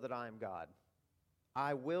still and know that I am God.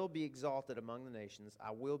 I will be exalted among the nations.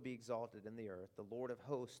 I will be exalted in the earth. The Lord of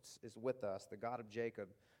hosts is with us. The God of Jacob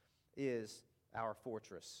is our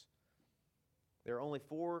fortress. There are only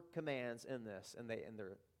 4 commands in this, and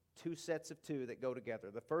they're 2 sets of 2 that go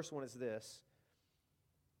together. The first one is this: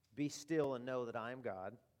 be still and know that I am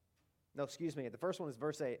God. No, excuse me. The first one is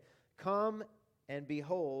verse 8. Come and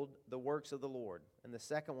behold the works of the Lord. And the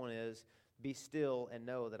second one is, be still and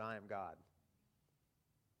know that I am God.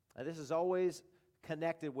 Now, this is always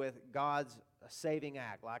connected with God's saving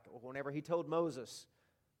act. Like whenever he told Moses,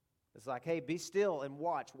 it's like, hey, be still and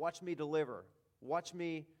watch. Watch me deliver. Watch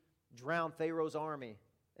me drown Pharaoh's army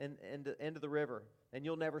into the river, and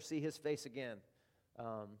you'll never see his face again.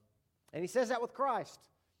 And he says that with Christ.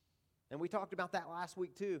 And we talked about that last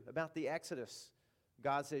week too, about the Exodus.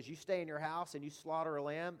 God says, you stay in your house and you slaughter a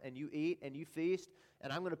lamb and you eat and you feast,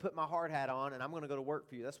 and I'm going to put my hard hat on and I'm going to go to work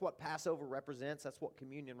for you. That's what Passover represents. That's what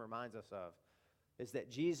communion reminds us of, is that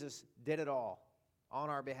Jesus did it all on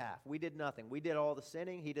our behalf. We did nothing. We did all the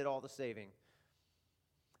sinning. He did all the saving.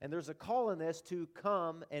 And there's a call in this to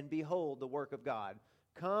come and behold the work of God.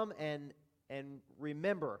 Come and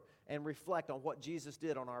remember and reflect on what Jesus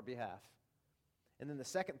did on our behalf. And then the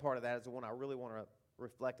second part of that is the one I really want to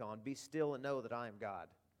reflect on. Be still and know that I am God.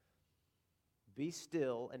 Be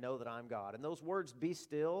still and know that I'm God. And those words, be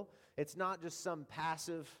still, it's not just some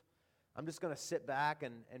passive, I'm just going to sit back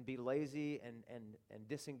and be lazy and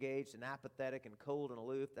disengaged and apathetic and cold and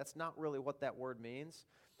aloof. That's not really what that word means.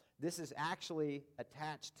 This is actually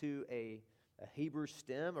attached to a Hebrew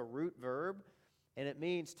stem, a root verb, and it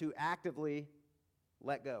means to actively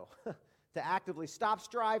let go, to actively stop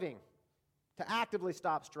striving,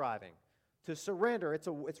 to surrender.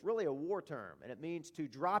 It's really a war term, and it means to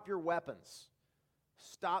drop your weapons,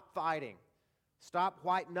 stop fighting, stop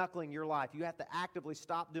white-knuckling your life. You have to actively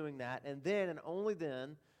stop doing that, and then and only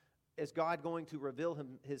then is God going to reveal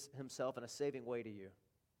himself in a saving way to you,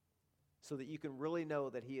 so that you can really know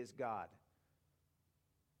that he is God,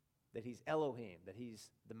 that he's Elohim, that he's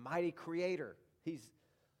the mighty creator. He's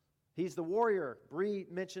He's the warrior. Bree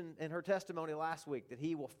mentioned in her testimony last week that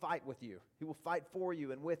he will fight with you. He will fight for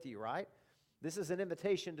you and with you, right? This is an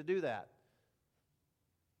invitation to do that.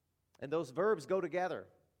 And those verbs go together.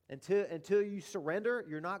 Until you surrender,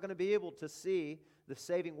 you're not going to be able to see the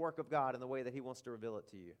saving work of God in the way that He wants to reveal it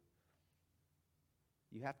to you.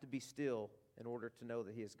 You have to be still in order to know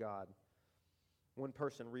that He is God. One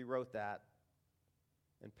person rewrote that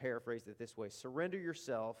and paraphrased it this way: surrender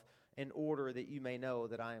yourself in order that you may know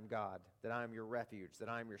that I am God, that I am your refuge, that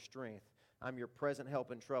I am your strength. I'm your present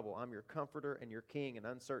help in trouble. I'm your comforter and your king in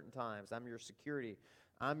uncertain times. I'm your security.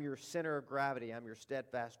 I'm your center of gravity. I'm your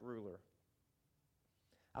steadfast ruler.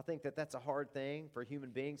 I think that that's a hard thing for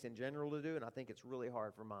human beings in general to do, and I think it's really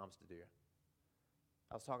hard for moms to do.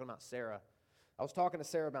 I was talking about Sarah. I was talking to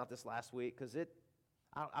Sarah about this last week because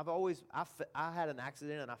I had an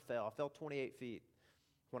accident and I fell. I fell 28 feet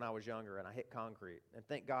when I was younger, and I hit concrete. And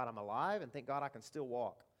thank God I'm alive, and thank God I can still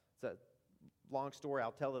walk. It's a long story.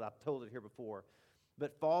 I've told it here before.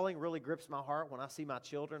 But falling really grips my heart when I see my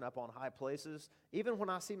children up on high places. Even when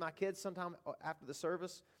I see my kids sometime after the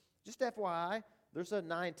service, just FYI, there's a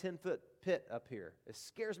 9-10 foot pit up here. It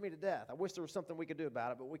scares me to death. I wish there was something we could do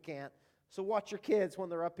about it, but we can't. So watch your kids when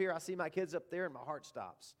they're up here. I see my kids up there, and my heart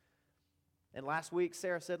stops. And last week,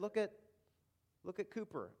 Sarah said, look at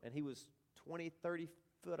Cooper. And he was 20, 30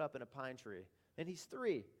 foot up in a pine tree. And he's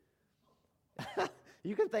 3.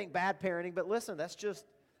 You can think bad parenting, but listen, that's just,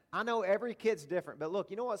 I know every kid's different. But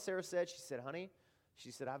look, you know what Sarah said? She said, honey,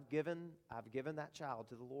 I've given that child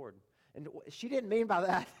to the Lord. And she didn't mean by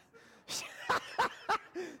that.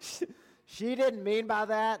 She didn't mean by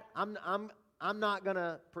that, I'm not going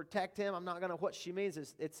to protect him. I'm not going to, what she means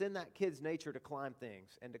is it's in that kid's nature to climb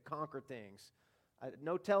things and to conquer things.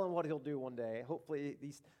 No telling what he'll do one day. Hopefully,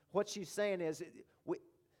 what she's saying is,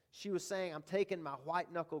 she was saying, I'm taking my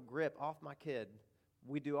white knuckle grip off my kid.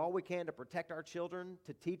 We do all we can to protect our children,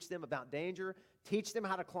 to teach them about danger, teach them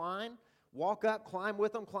how to climb, walk up, climb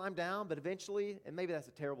with them, climb down, but eventually, and maybe that's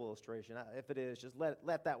a terrible illustration. If it is, just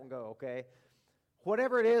let that one go, okay?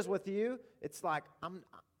 Whatever it is with you, it's like I'm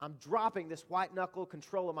dropping this white knuckle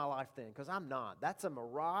control of my life thing, because I'm not. That's a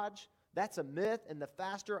mirage. That's a myth, and the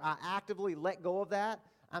faster I actively let go of that,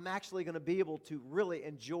 I'm actually going to be able to really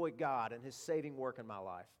enjoy God and His saving work in my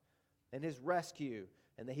life and His rescue,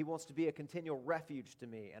 and that He wants to be a continual refuge to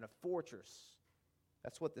me and a fortress.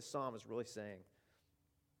 That's what this psalm is really saying.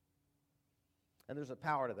 And there's a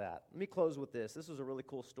power to that. Let me close with this. This was a really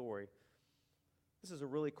cool story. This is a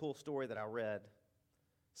really cool story that I read.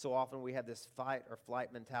 So often we have this fight or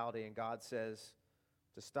flight mentality, and God says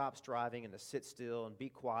to stop striving and to sit still and be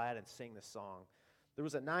quiet and sing this song. There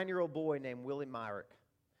was a 9-year-old boy named Willie Myrick,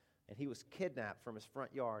 and he was kidnapped from his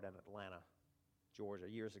front yard in Atlanta, Georgia,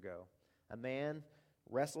 years ago. A man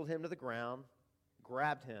wrestled him to the ground,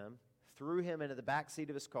 grabbed him, threw him into the back seat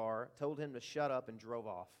of his car, told him to shut up, and drove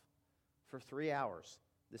off. For 3 hours,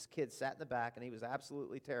 this kid sat in the back, and he was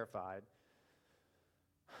absolutely terrified.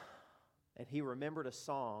 And he remembered a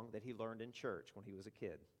song that he learned in church when he was a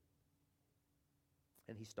kid.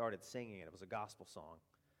 And he started singing it. It was a gospel song.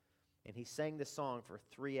 And he sang this song for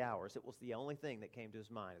 3 hours. It was the only thing that came to his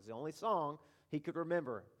mind. It was the only song he could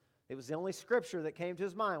remember. It was the only scripture that came to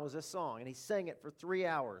his mind was this song. And he sang it for 3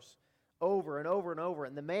 hours, over and over and over.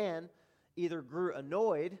 And the man either grew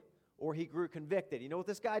annoyed or he grew convicted. You know what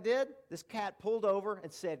this guy did? This cat pulled over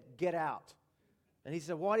and said, "Get out." And he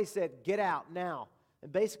said, what? He said, "Get out now."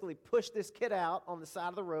 And basically pushed this kid out on the side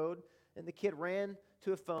of the road. And the kid ran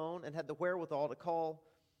to a phone and had the wherewithal to call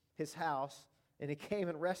his house. And he came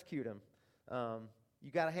and rescued him. You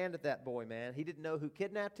got to hand it that boy, man. He didn't know who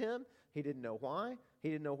kidnapped him. He didn't know why. He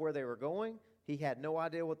didn't know where they were going. He had no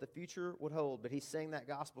idea what the future would hold. But he sang that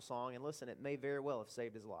gospel song. And listen, it may very well have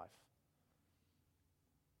saved his life.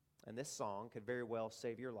 And this song could very well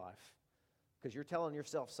save your life. Because you're telling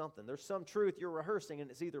yourself something. There's some truth you're rehearsing, and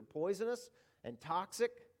it's either poisonous and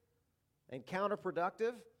toxic and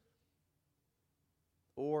counterproductive,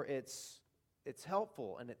 or it's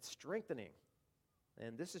helpful and it's strengthening.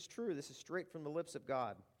 And this is true. This is straight from the lips of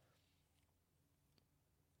God.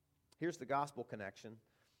 Here's the gospel connection.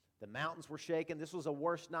 The mountains were shaken. This was a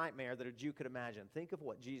worst nightmare that a Jew could imagine. Think of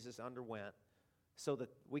what Jesus underwent so that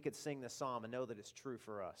we could sing this psalm and know that it's true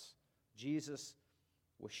for us. Jesus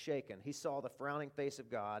was shaken. He saw the frowning face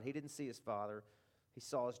of God. He didn't see his Father. He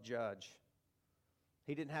saw his judge.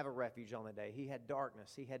 He didn't have a refuge on the day. He had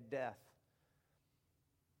darkness. He had death.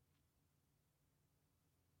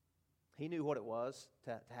 He knew what it was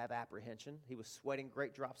to have apprehension. He was sweating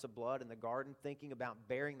great drops of blood in the garden, thinking about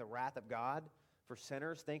bearing the wrath of God for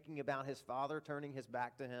sinners, thinking about his Father turning his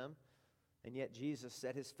back to him. And yet Jesus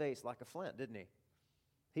set his face like a flint, didn't he?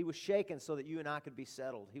 He was shaken so that you and I could be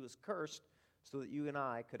settled. He was cursed so that you and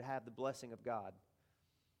I could have the blessing of God.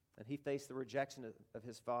 And he faced the rejection of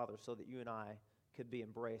his Father so that you and I could be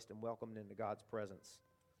embraced and welcomed into God's presence.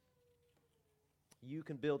 You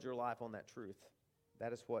can build your life on that truth.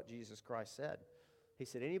 That is what Jesus Christ said. He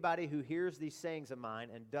said, anybody who hears these sayings of mine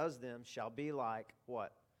and does them shall be like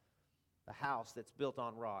what? A house that's built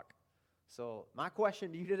on rock. So my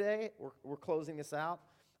question to you today, we're closing this out.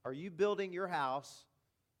 Are you building your house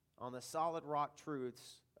on the solid rock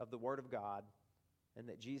truths of the Word of God and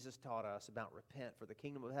that Jesus taught us about repent, for the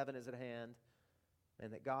kingdom of heaven is at hand,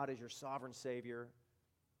 and that God is your sovereign Savior?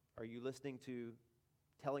 Are you listening to,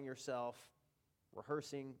 telling yourself,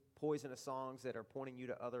 rehearsing poisonous songs that are pointing you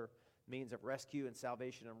to other means of rescue and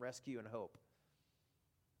salvation and rescue and hope?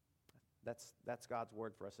 That's God's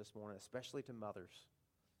word for us this morning, especially to mothers.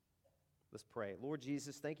 Let's pray. Lord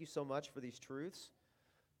Jesus, thank you so much for these truths.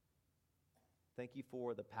 Thank you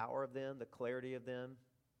for the power of them, the clarity of them.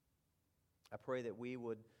 I pray that we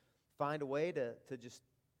would find a way to just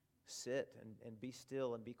sit and be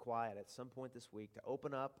still and be quiet at some point this week, to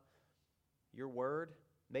open up your word.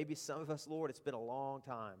 Maybe some of us, Lord, it's been a long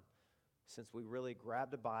time since we really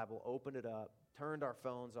grabbed a Bible, opened it up, turned our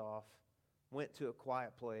phones off, went to a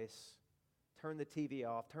quiet place, turned the TV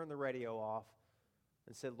off, turned the radio off,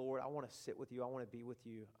 and said, Lord, I want to sit with you. I want to be with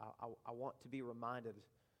you. I want to be reminded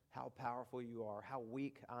how powerful you are, how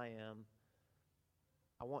weak I am.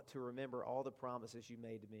 I want to remember all the promises you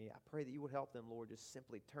made to me. I pray that you would help them, Lord, just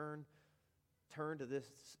simply turn to this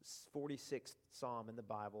 46th Psalm in the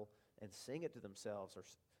Bible and sing it to themselves, or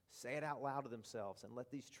say it out loud to themselves, and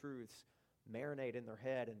let these truths marinate in their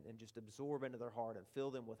head and just absorb into their heart and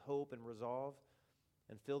fill them with hope and resolve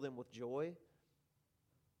and fill them with joy.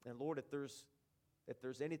 And Lord, if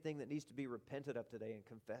there's anything that needs to be repented of today and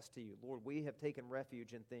confessed to you, Lord, we have taken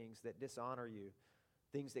refuge in things that dishonor you,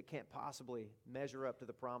 things that can't possibly measure up to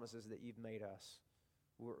the promises that you've made us.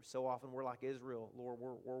 So often we're like Israel, Lord,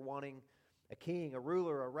 we're wanting a king, a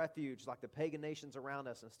ruler, a refuge like the pagan nations around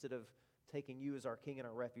us, instead of taking you as our king and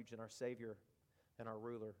our refuge and our Savior and our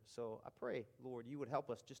ruler. So I pray, Lord, you would help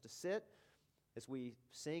us just to sit as we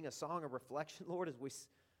sing a song of reflection, Lord, as we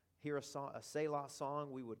hear a Selah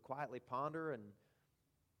song, we would quietly ponder and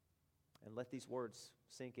let these words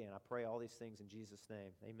sink in. I pray all these things in Jesus'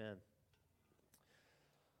 name. Amen.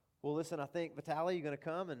 Well, listen, I think, Vitaly, you're going to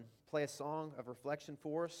come and play a song of reflection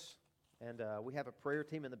for us. And we have a prayer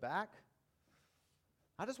team in the back.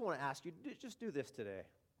 I just want to ask you, just do this today.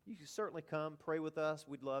 You can certainly come, pray with us.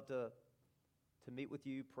 We'd love to meet with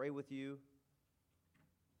you, pray with you.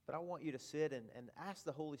 But I want you to sit and ask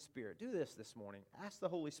the Holy Spirit. Do this morning. Ask the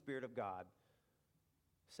Holy Spirit of God.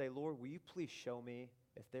 Say, Lord, will you please show me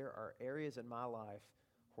if there are areas in my life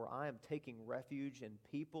where I am taking refuge in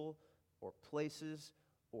people or places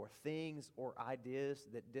or things or ideas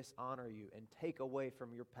that dishonor you and take away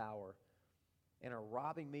from your power and are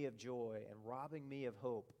robbing me of joy and robbing me of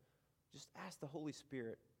hope. Just ask the Holy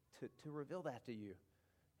Spirit to reveal that to you,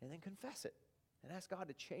 and then confess it and ask God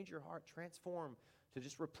to change your heart, transform, to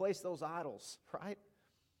just replace those idols, right?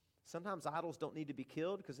 Sometimes idols don't need to be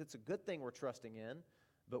killed because it's a good thing we're trusting in,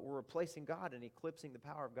 but we're replacing God and eclipsing the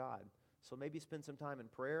power of God. So maybe spend some time in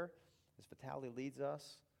prayer as Vitaly leads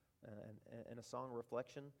us in a song of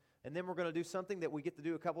reflection. And then we're going to do something that we get to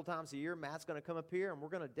do a couple times a year. Matt's going to come up here, and we're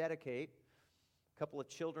going to dedicate a couple of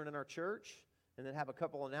children in our church, and then have a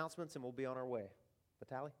couple announcements, and we'll be on our way.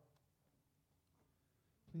 Vitaly?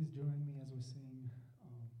 Please join me as we sing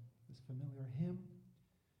this familiar hymn,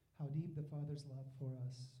 How Deep the Father's Love for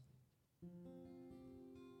Us.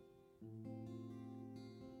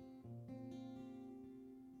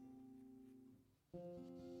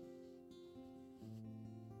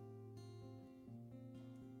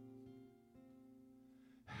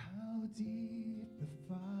 How deep the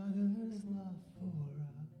Father's love for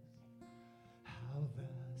us, how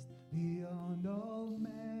vast beyond all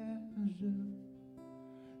measure,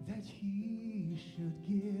 that he should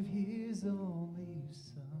give his only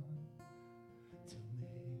Son to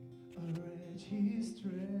make a wretch his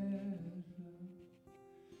treasure.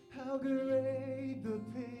 How great the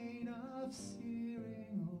pain of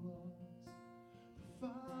searing loss, the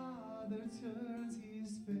Father turns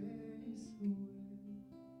his face away,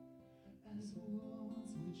 as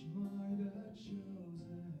wounds which mar the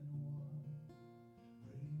chosen one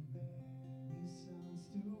bring many sons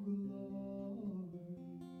to glory.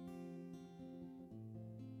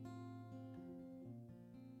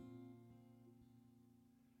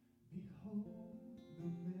 Behold the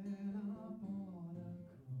man upon a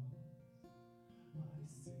cross, my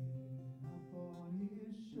sin upon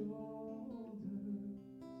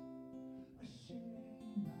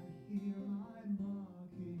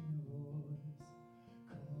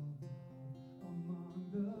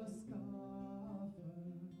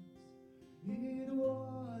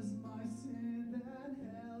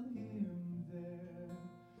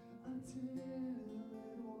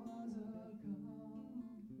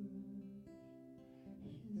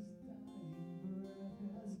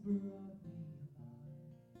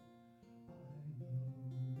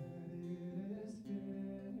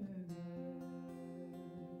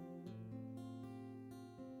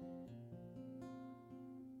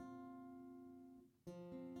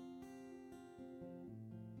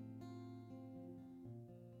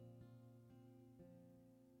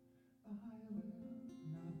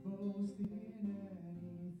boast in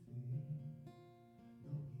anything.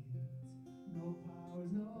 No gifts, no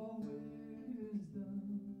powers, no wisdom.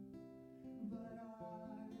 But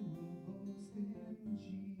I will boast in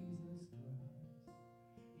Jesus Christ.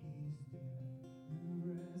 His death and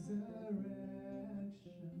resurrection.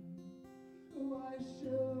 Why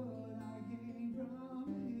should I gain from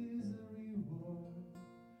his reward?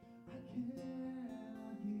 I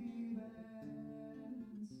cannot give an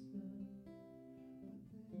answer. But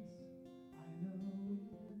this I know with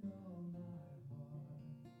all my heart.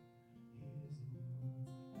 His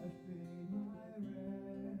wounds have paid my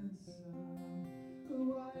ransom.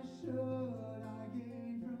 Why should I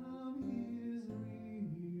gain from his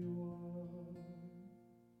reward?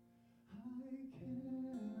 I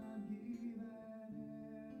cannot give an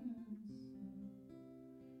answer,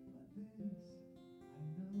 but this I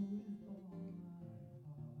know with all my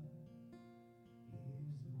heart.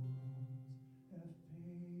 His wounds have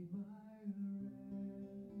paid my ransom.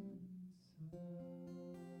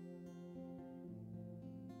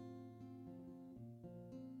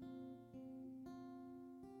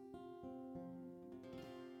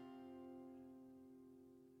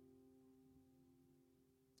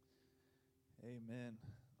 Amen.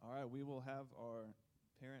 All right, we will have our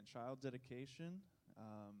parent-child dedication.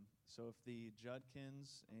 So if the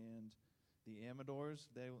Judkins and the Amadors,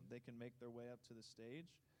 they can make their way up to the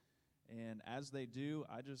stage. And as they do,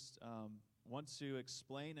 I just want to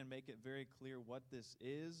explain and make it very clear what this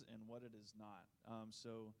is and what it is not.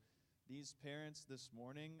 So these parents this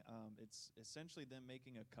morning, it's essentially them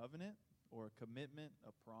making a covenant or a commitment,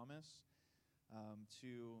 a promise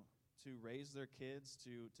to raise their kids,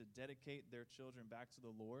 to dedicate their children back to the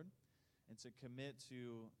Lord, and to commit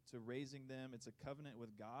to raising them. It's a covenant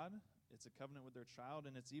with God, it's a covenant with their child,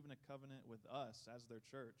 and it's even a covenant with us as their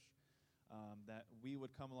church, that we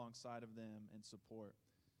would come alongside of them and support.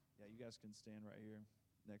 Yeah, you guys can stand right here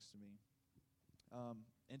next to me.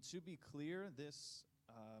 And to be clear, this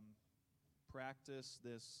practice,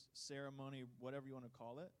 this ceremony, whatever you want to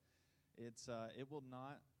call it, it will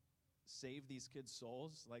not save these kids'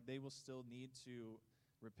 souls. Like, they will still need to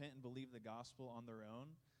repent and believe the gospel on their own.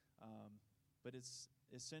 But it's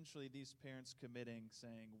essentially these parents committing,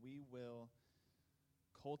 saying, we will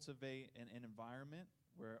cultivate an environment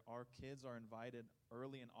where our kids are invited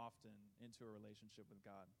early and often into a relationship with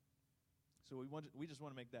God. So we just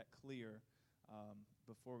want to make that clear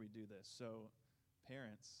before we do this. So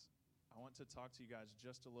parents, I want to talk to you guys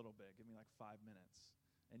just a little bit. Give me like 5 minutes.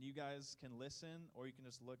 And you guys can listen, or you can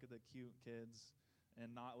just look at the cute kids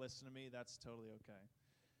and not listen to me. That's totally okay.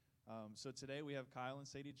 So today we have Kyle and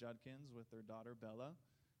Sadie Judkins with their daughter Bella.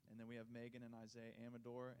 And then we have Megan and Isaiah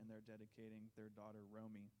Amador, and they're dedicating their daughter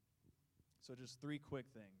Romy. So just 3 quick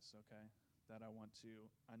things, okay, that I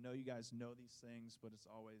know you guys know these things, but it's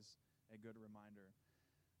always a good reminder.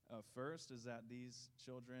 First is that these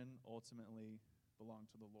children ultimately belong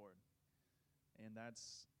to the Lord. And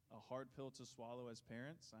that's a hard pill to swallow as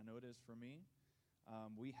parents. I know it is for me.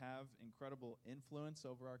 We have incredible influence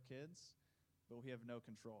over our kids, but we have no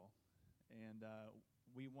control. And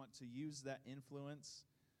we want to use that influence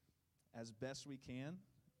as best we can,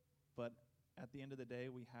 but at the end of the day,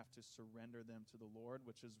 we have to surrender them to the Lord,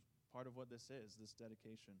 which is part of what this is, this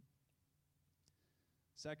dedication.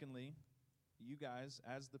 Secondly, you guys,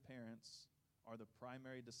 as the parents, are the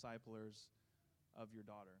primary disciplers of your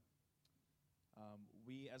daughter.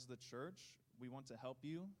 We, as the church, we want to help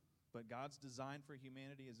you, but God's design for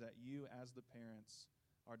humanity is that you, as the parents,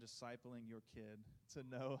 are discipling your kid to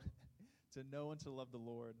know and to love the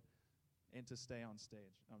Lord and to stay on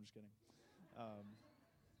stage. No, I'm just kidding.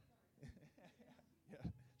 Yeah,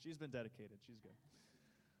 she's been dedicated. She's good.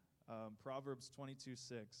 Proverbs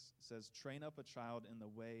 22:6 says, "Train up a child in the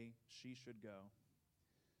way she should go,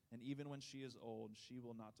 and even when she is old, she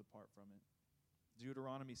will not depart from it."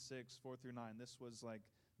 Deuteronomy 6:4-9. This was like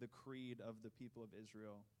the creed of the people of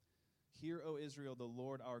Israel. "Hear, O Israel, the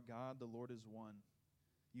Lord our God, the Lord is one.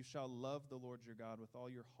 You shall love the Lord your God with all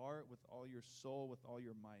your heart, with all your soul, with all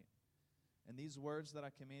your might. And these words that I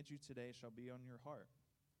command you today shall be on your heart.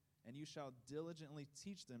 And you shall diligently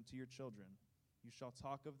teach them to your children. You shall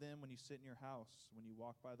talk of them when you sit in your house, when you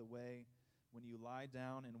walk by the way, when you lie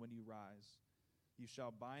down, and when you rise. You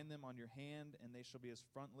shall bind them on your hand, and they shall be as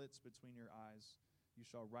frontlets between your eyes. You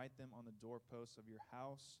shall write them on the doorposts of your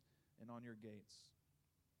house and on your gates."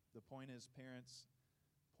 The point is, parents,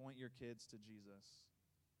 point your kids to Jesus.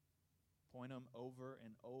 Point them over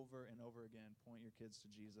and over and over again. Point your kids to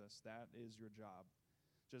Jesus. That is your job.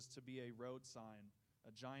 Just to be a road sign,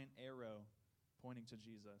 a giant arrow pointing to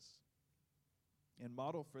Jesus. And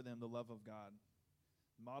model for them the love of God.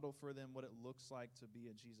 Model for them what it looks like to be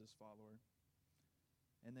a Jesus follower.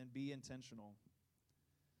 And then be intentional.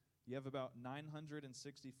 You have about 964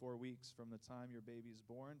 weeks from the time your baby is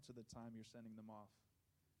born to the time you're sending them off.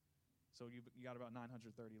 So you got about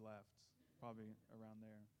 930 left, probably around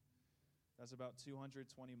there. That's about 220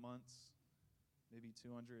 months, maybe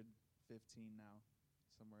 215 now,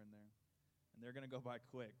 somewhere in there. And they're going to go by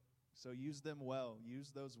quick. So use them well.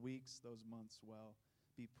 Use those weeks, those months well.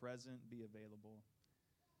 Be present, be available.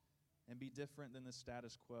 And be different than the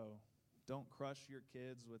status quo. Don't crush your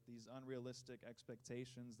kids with these unrealistic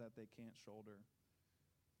expectations that they can't shoulder.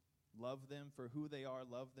 Love them for who they are.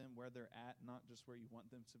 Love them where they're at, not just where you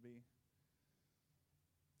want them to be.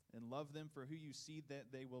 And love them for who you see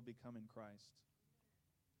that they will become in Christ.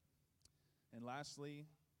 And lastly,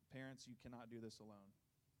 parents, you cannot do this alone.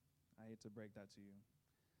 I hate to break that to you.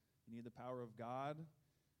 You need the power of God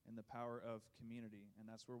and the power of community, and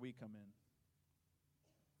that's where we come in.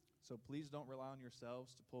 So please don't rely on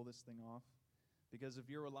yourselves to pull this thing off, because if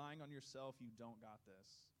you're relying on yourself, you don't got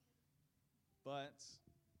this. But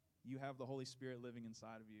you have the Holy Spirit living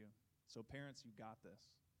inside of you. So parents, you got this.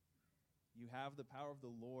 You have the power of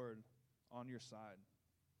the Lord on your side.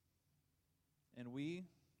 And we,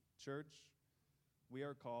 church, we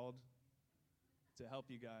are called to help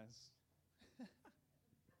you guys.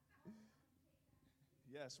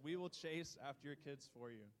 Yes, we will chase after your kids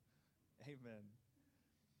for you. Amen.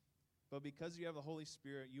 But because you have the Holy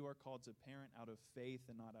Spirit, you are called to parent out of faith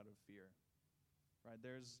and not out of fear. Right?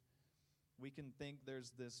 We can think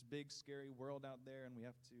there's this big, scary world out there, and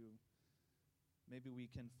maybe we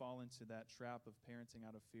can fall into that trap of parenting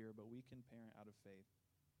out of fear, but we can parent out of faith.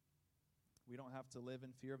 We don't have to live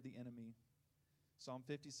in fear of the enemy. Psalm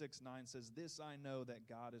 56:9 says, "This I know that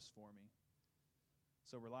God is for me."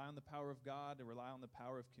 So rely on the power of God and rely on the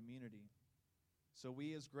power of community. So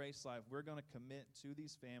we as GraceLife, we're going to commit to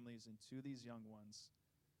these families and to these young ones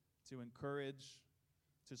to encourage,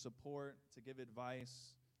 to support, to give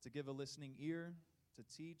advice, to give a listening ear, to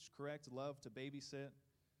teach, correct, love, to babysit,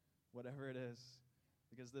 whatever it is,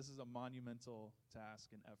 because this is a monumental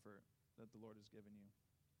task and effort that the Lord has given you.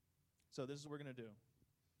 So this is what we're going to do.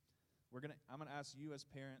 I'm going to ask you as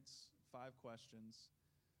parents 5 questions,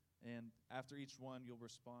 and after each one, you'll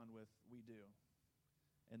respond with, "We do."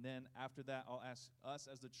 And then after that, I'll ask us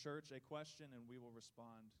as the church a question, and we will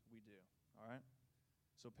respond, "We do." All right?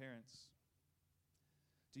 So parents,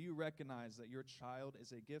 do you recognize that your child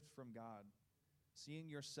is a gift from God, seeing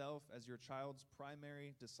yourself as your child's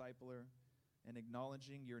primary discipler and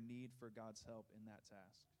acknowledging your need for God's help in that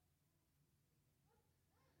task?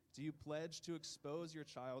 Do you pledge to expose your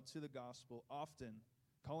child to the gospel often,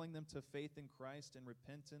 calling them to faith in Christ and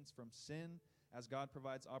repentance from sin as God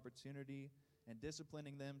provides opportunity, and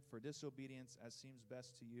disciplining them for disobedience as seems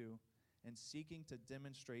best to you, and seeking to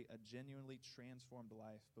demonstrate a genuinely transformed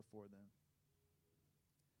life before them?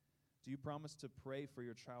 Do you promise to pray for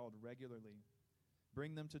your child regularly,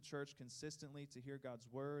 bring them to church consistently to hear God's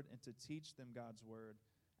word, and to teach them God's word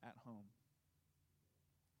at home?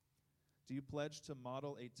 Do you pledge to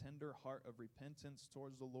model a tender heart of repentance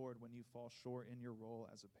towards the Lord when you fall short in your role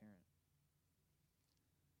as a parent?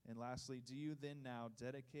 And lastly, do you then now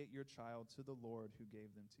dedicate your child to the Lord who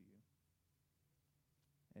gave them to you?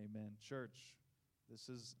 Amen. Church, this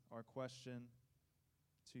is our question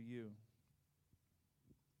to you.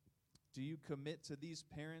 Do you commit to these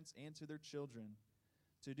parents and to their children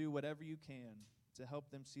to do whatever you can to help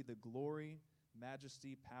them see the glory,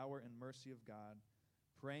 majesty, power, and mercy of God,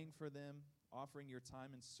 praying for them, offering your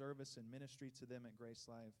time and service and ministry to them at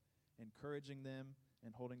GraceLife, encouraging them,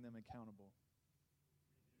 and holding them accountable?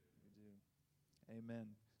 We do.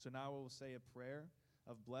 Amen. So now we'll say a prayer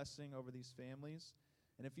of blessing over these families.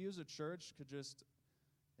 And if you as a church could just,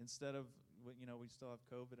 instead of, we still have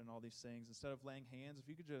COVID and all these things, instead of laying hands, if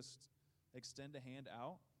you could just extend a hand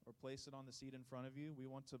out or place it on the seat in front of you, we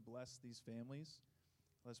want to bless these families.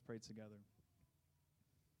 Let's pray together.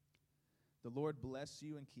 The Lord bless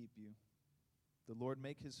you and keep you. The Lord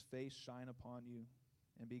make his face shine upon you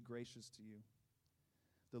and be gracious to you.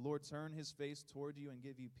 The Lord turn his face toward you and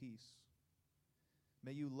give you peace.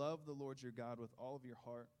 May you love the Lord your God with all of your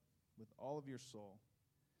heart, with all of your soul,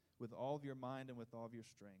 with all of your mind, and with all of your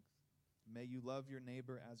strength. May you love your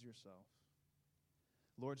neighbor as yourself.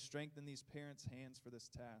 Lord, strengthen these parents' hands for this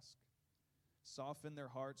task. Soften their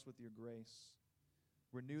hearts with your grace.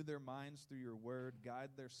 Renew their minds through your word. Guide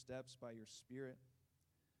their steps by your spirit.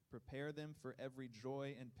 Prepare them for every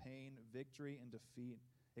joy and pain, victory and defeat,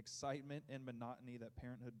 excitement and monotony that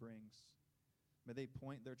parenthood brings. May they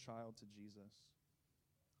point their child to Jesus.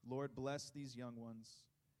 Lord, bless these young ones.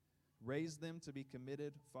 Raise them to be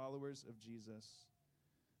committed followers of Jesus.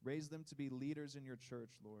 Raise them to be leaders in your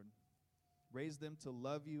church, Lord. Raise them to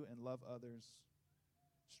love you and love others.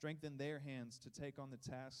 Strengthen their hands to take on the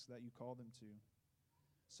tasks that you call them to.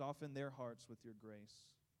 Soften their hearts with your grace.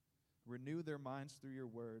 Renew their minds through your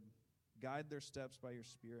word. Guide their steps by your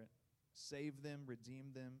Spirit. Save them,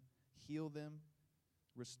 redeem them, heal them,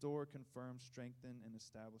 restore, confirm, strengthen, and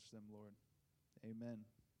establish them, Lord. Amen.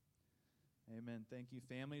 Amen. Thank you,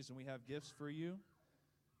 families. And we have gifts for you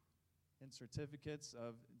and certificates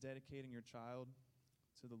of dedicating your child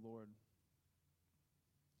to the Lord.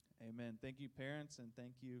 Amen. Thank you, parents, and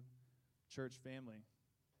thank you, church family.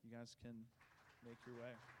 You guys can make your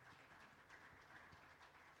way.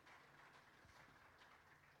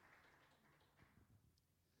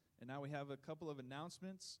 And now we have a couple of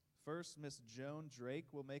announcements. First, Miss Joan Drake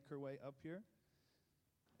will make her way up here.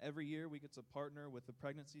 Every year we get to partner with the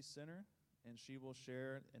Pregnancy Center, and she will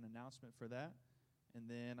share an announcement for that. And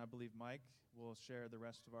then I believe Mike will share the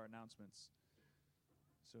rest of our announcements.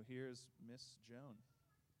 So here's Miss Joan.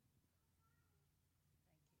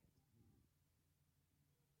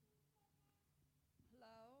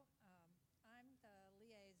 Hello, I'm the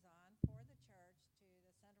liaison for the church to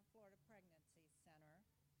the Central Florida Pregnancy Center.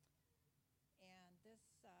 And this,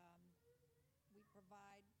 we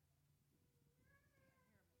provide,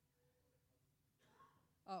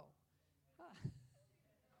 oh,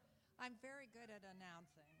 I'm very good at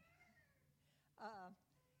announcing.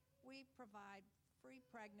 We provide free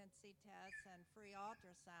pregnancy tests and free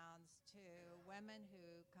ultrasounds to women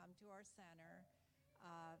who come to our center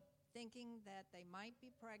thinking that they might be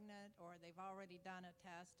pregnant, or they've already done a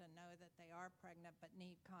test and know that they are pregnant but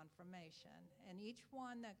need confirmation. And each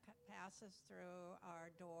one that passes through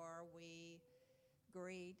our door, we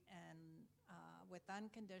greet and with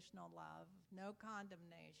unconditional love, no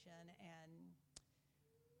condemnation, and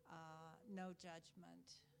no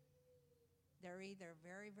judgment. They're either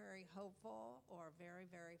very, very hopeful or very,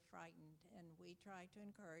 very frightened, and we try to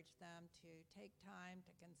encourage them to take time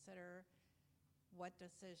to consider what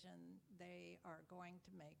decision they are going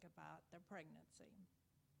to make about their pregnancy.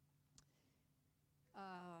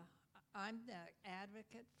 I'm the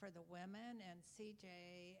advocate for the women, and CJ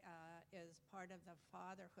is part of the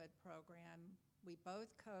fatherhood program. We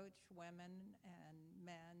both coach women and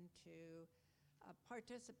men to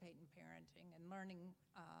participate in parenting and learning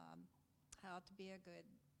how to be a good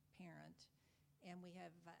parent. And we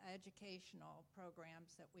have educational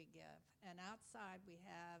programs that we give. And outside we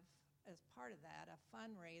have, as part of that, a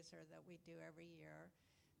fundraiser that we do every year,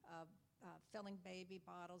 filling baby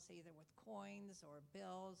bottles either with coins or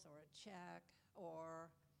bills or a check or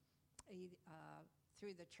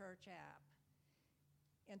through the church app.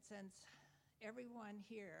 And since everyone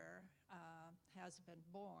here has been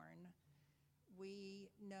born, we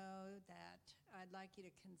know that I'd like you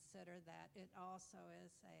to consider that it also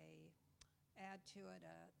is add to it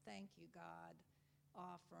a thank you, God,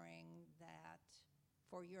 offering that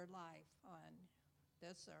for your life on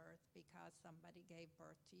this earth because somebody gave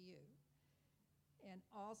birth to you. And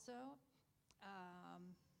also,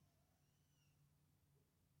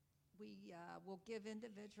 we will give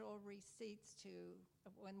individual receipts to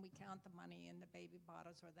when we count the money in the baby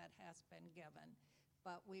bottles, or that has been given.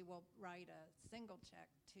 But we will write a single check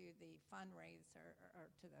to the fundraiser or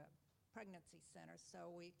to the pregnancy center so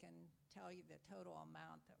we can tell you the total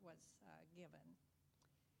amount that was given.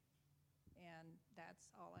 And that's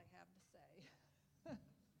all I have to say.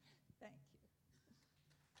 Thank you.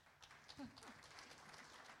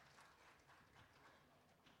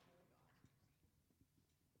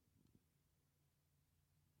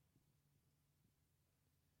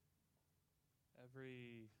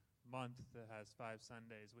 Every month that has 5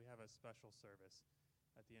 Sundays, we have a special service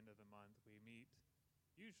at the end of the month. We meet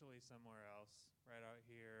usually somewhere else, right out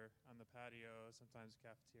here on the patio, sometimes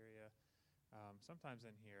cafeteria, sometimes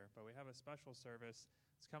in here. But we have a special service.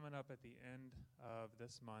 It's coming up at the end of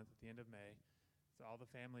this month, at the end of May. So all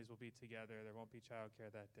the families will be together. There won't be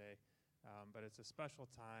childcare that day. But it's a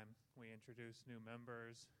special time. We introduce new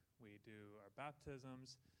members. We do our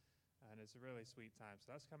baptisms. And it's a really sweet time. So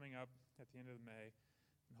that's coming up at the end of May.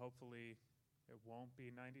 And hopefully it won't be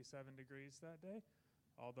 97 degrees that day,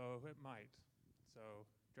 although it might. So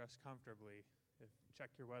dress comfortably.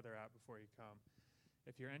 Check your weather app before you come.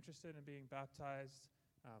 If you're interested in being baptized,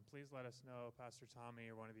 please let us know, Pastor Tommy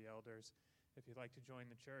or one of the elders. If you'd like to join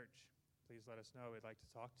the church, please let us know. We'd like to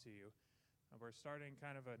talk to you. We're starting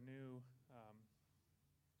kind of a new,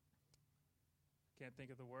 can't think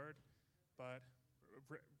of the word, but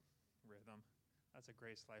rhythm. That's a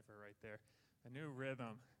GraceLifer right there. A new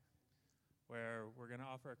rhythm where we're going to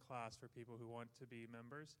offer a class for people who want to be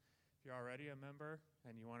members. If you're already a member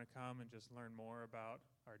and you want to come and just learn more about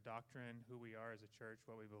our doctrine, who we are as a church,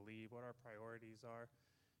 what we believe, what our priorities are,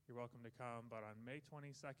 you're welcome to come. But on May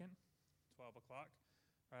 22nd, 12 o'clock,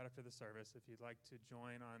 right after the service, if you'd like to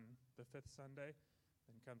join on the 5th Sunday,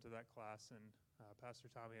 then come to that class, and Pastor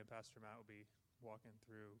Tommy and Pastor Matt will be walking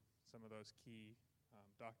through some of those key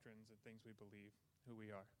doctrines and things we believe, who we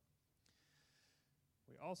are.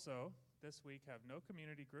 We also, this week, have no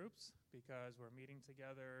community groups because we're meeting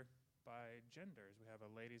together by genders. We have a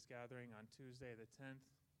ladies' gathering on Tuesday the 10th,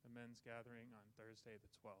 a men's gathering on Thursday the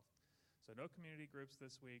 12th. So no community groups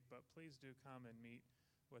this week, but please do come and meet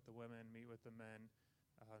with the women, meet with the men.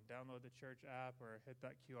 Download the church app or hit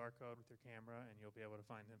that QR code with your camera, and you'll be able to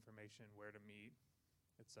find information where to meet,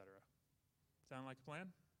 etc. Sound like a plan?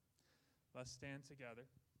 Let's stand together.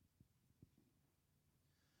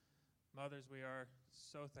 Mothers, we are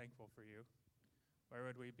so thankful for you. Where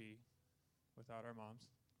would we be without our moms,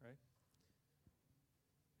 right?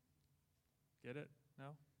 Get it?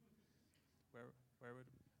 No? Where would,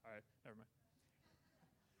 all right, never mind.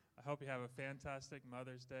 I hope you have a fantastic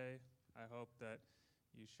Mother's Day. I hope that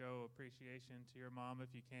you show appreciation to your mom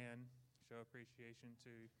if you can. Show appreciation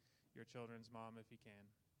to your children's mom if you can.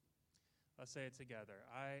 Let's say it together.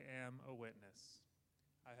 I am a witness.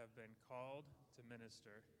 I have been called to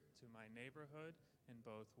minister to my neighborhood in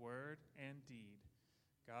both word and deed.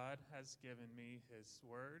 God has given me his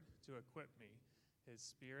word to equip me, his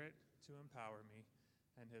spirit to empower me,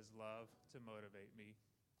 and his love to motivate me.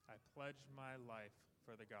 I pledge my life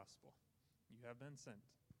for the gospel. You have been sent.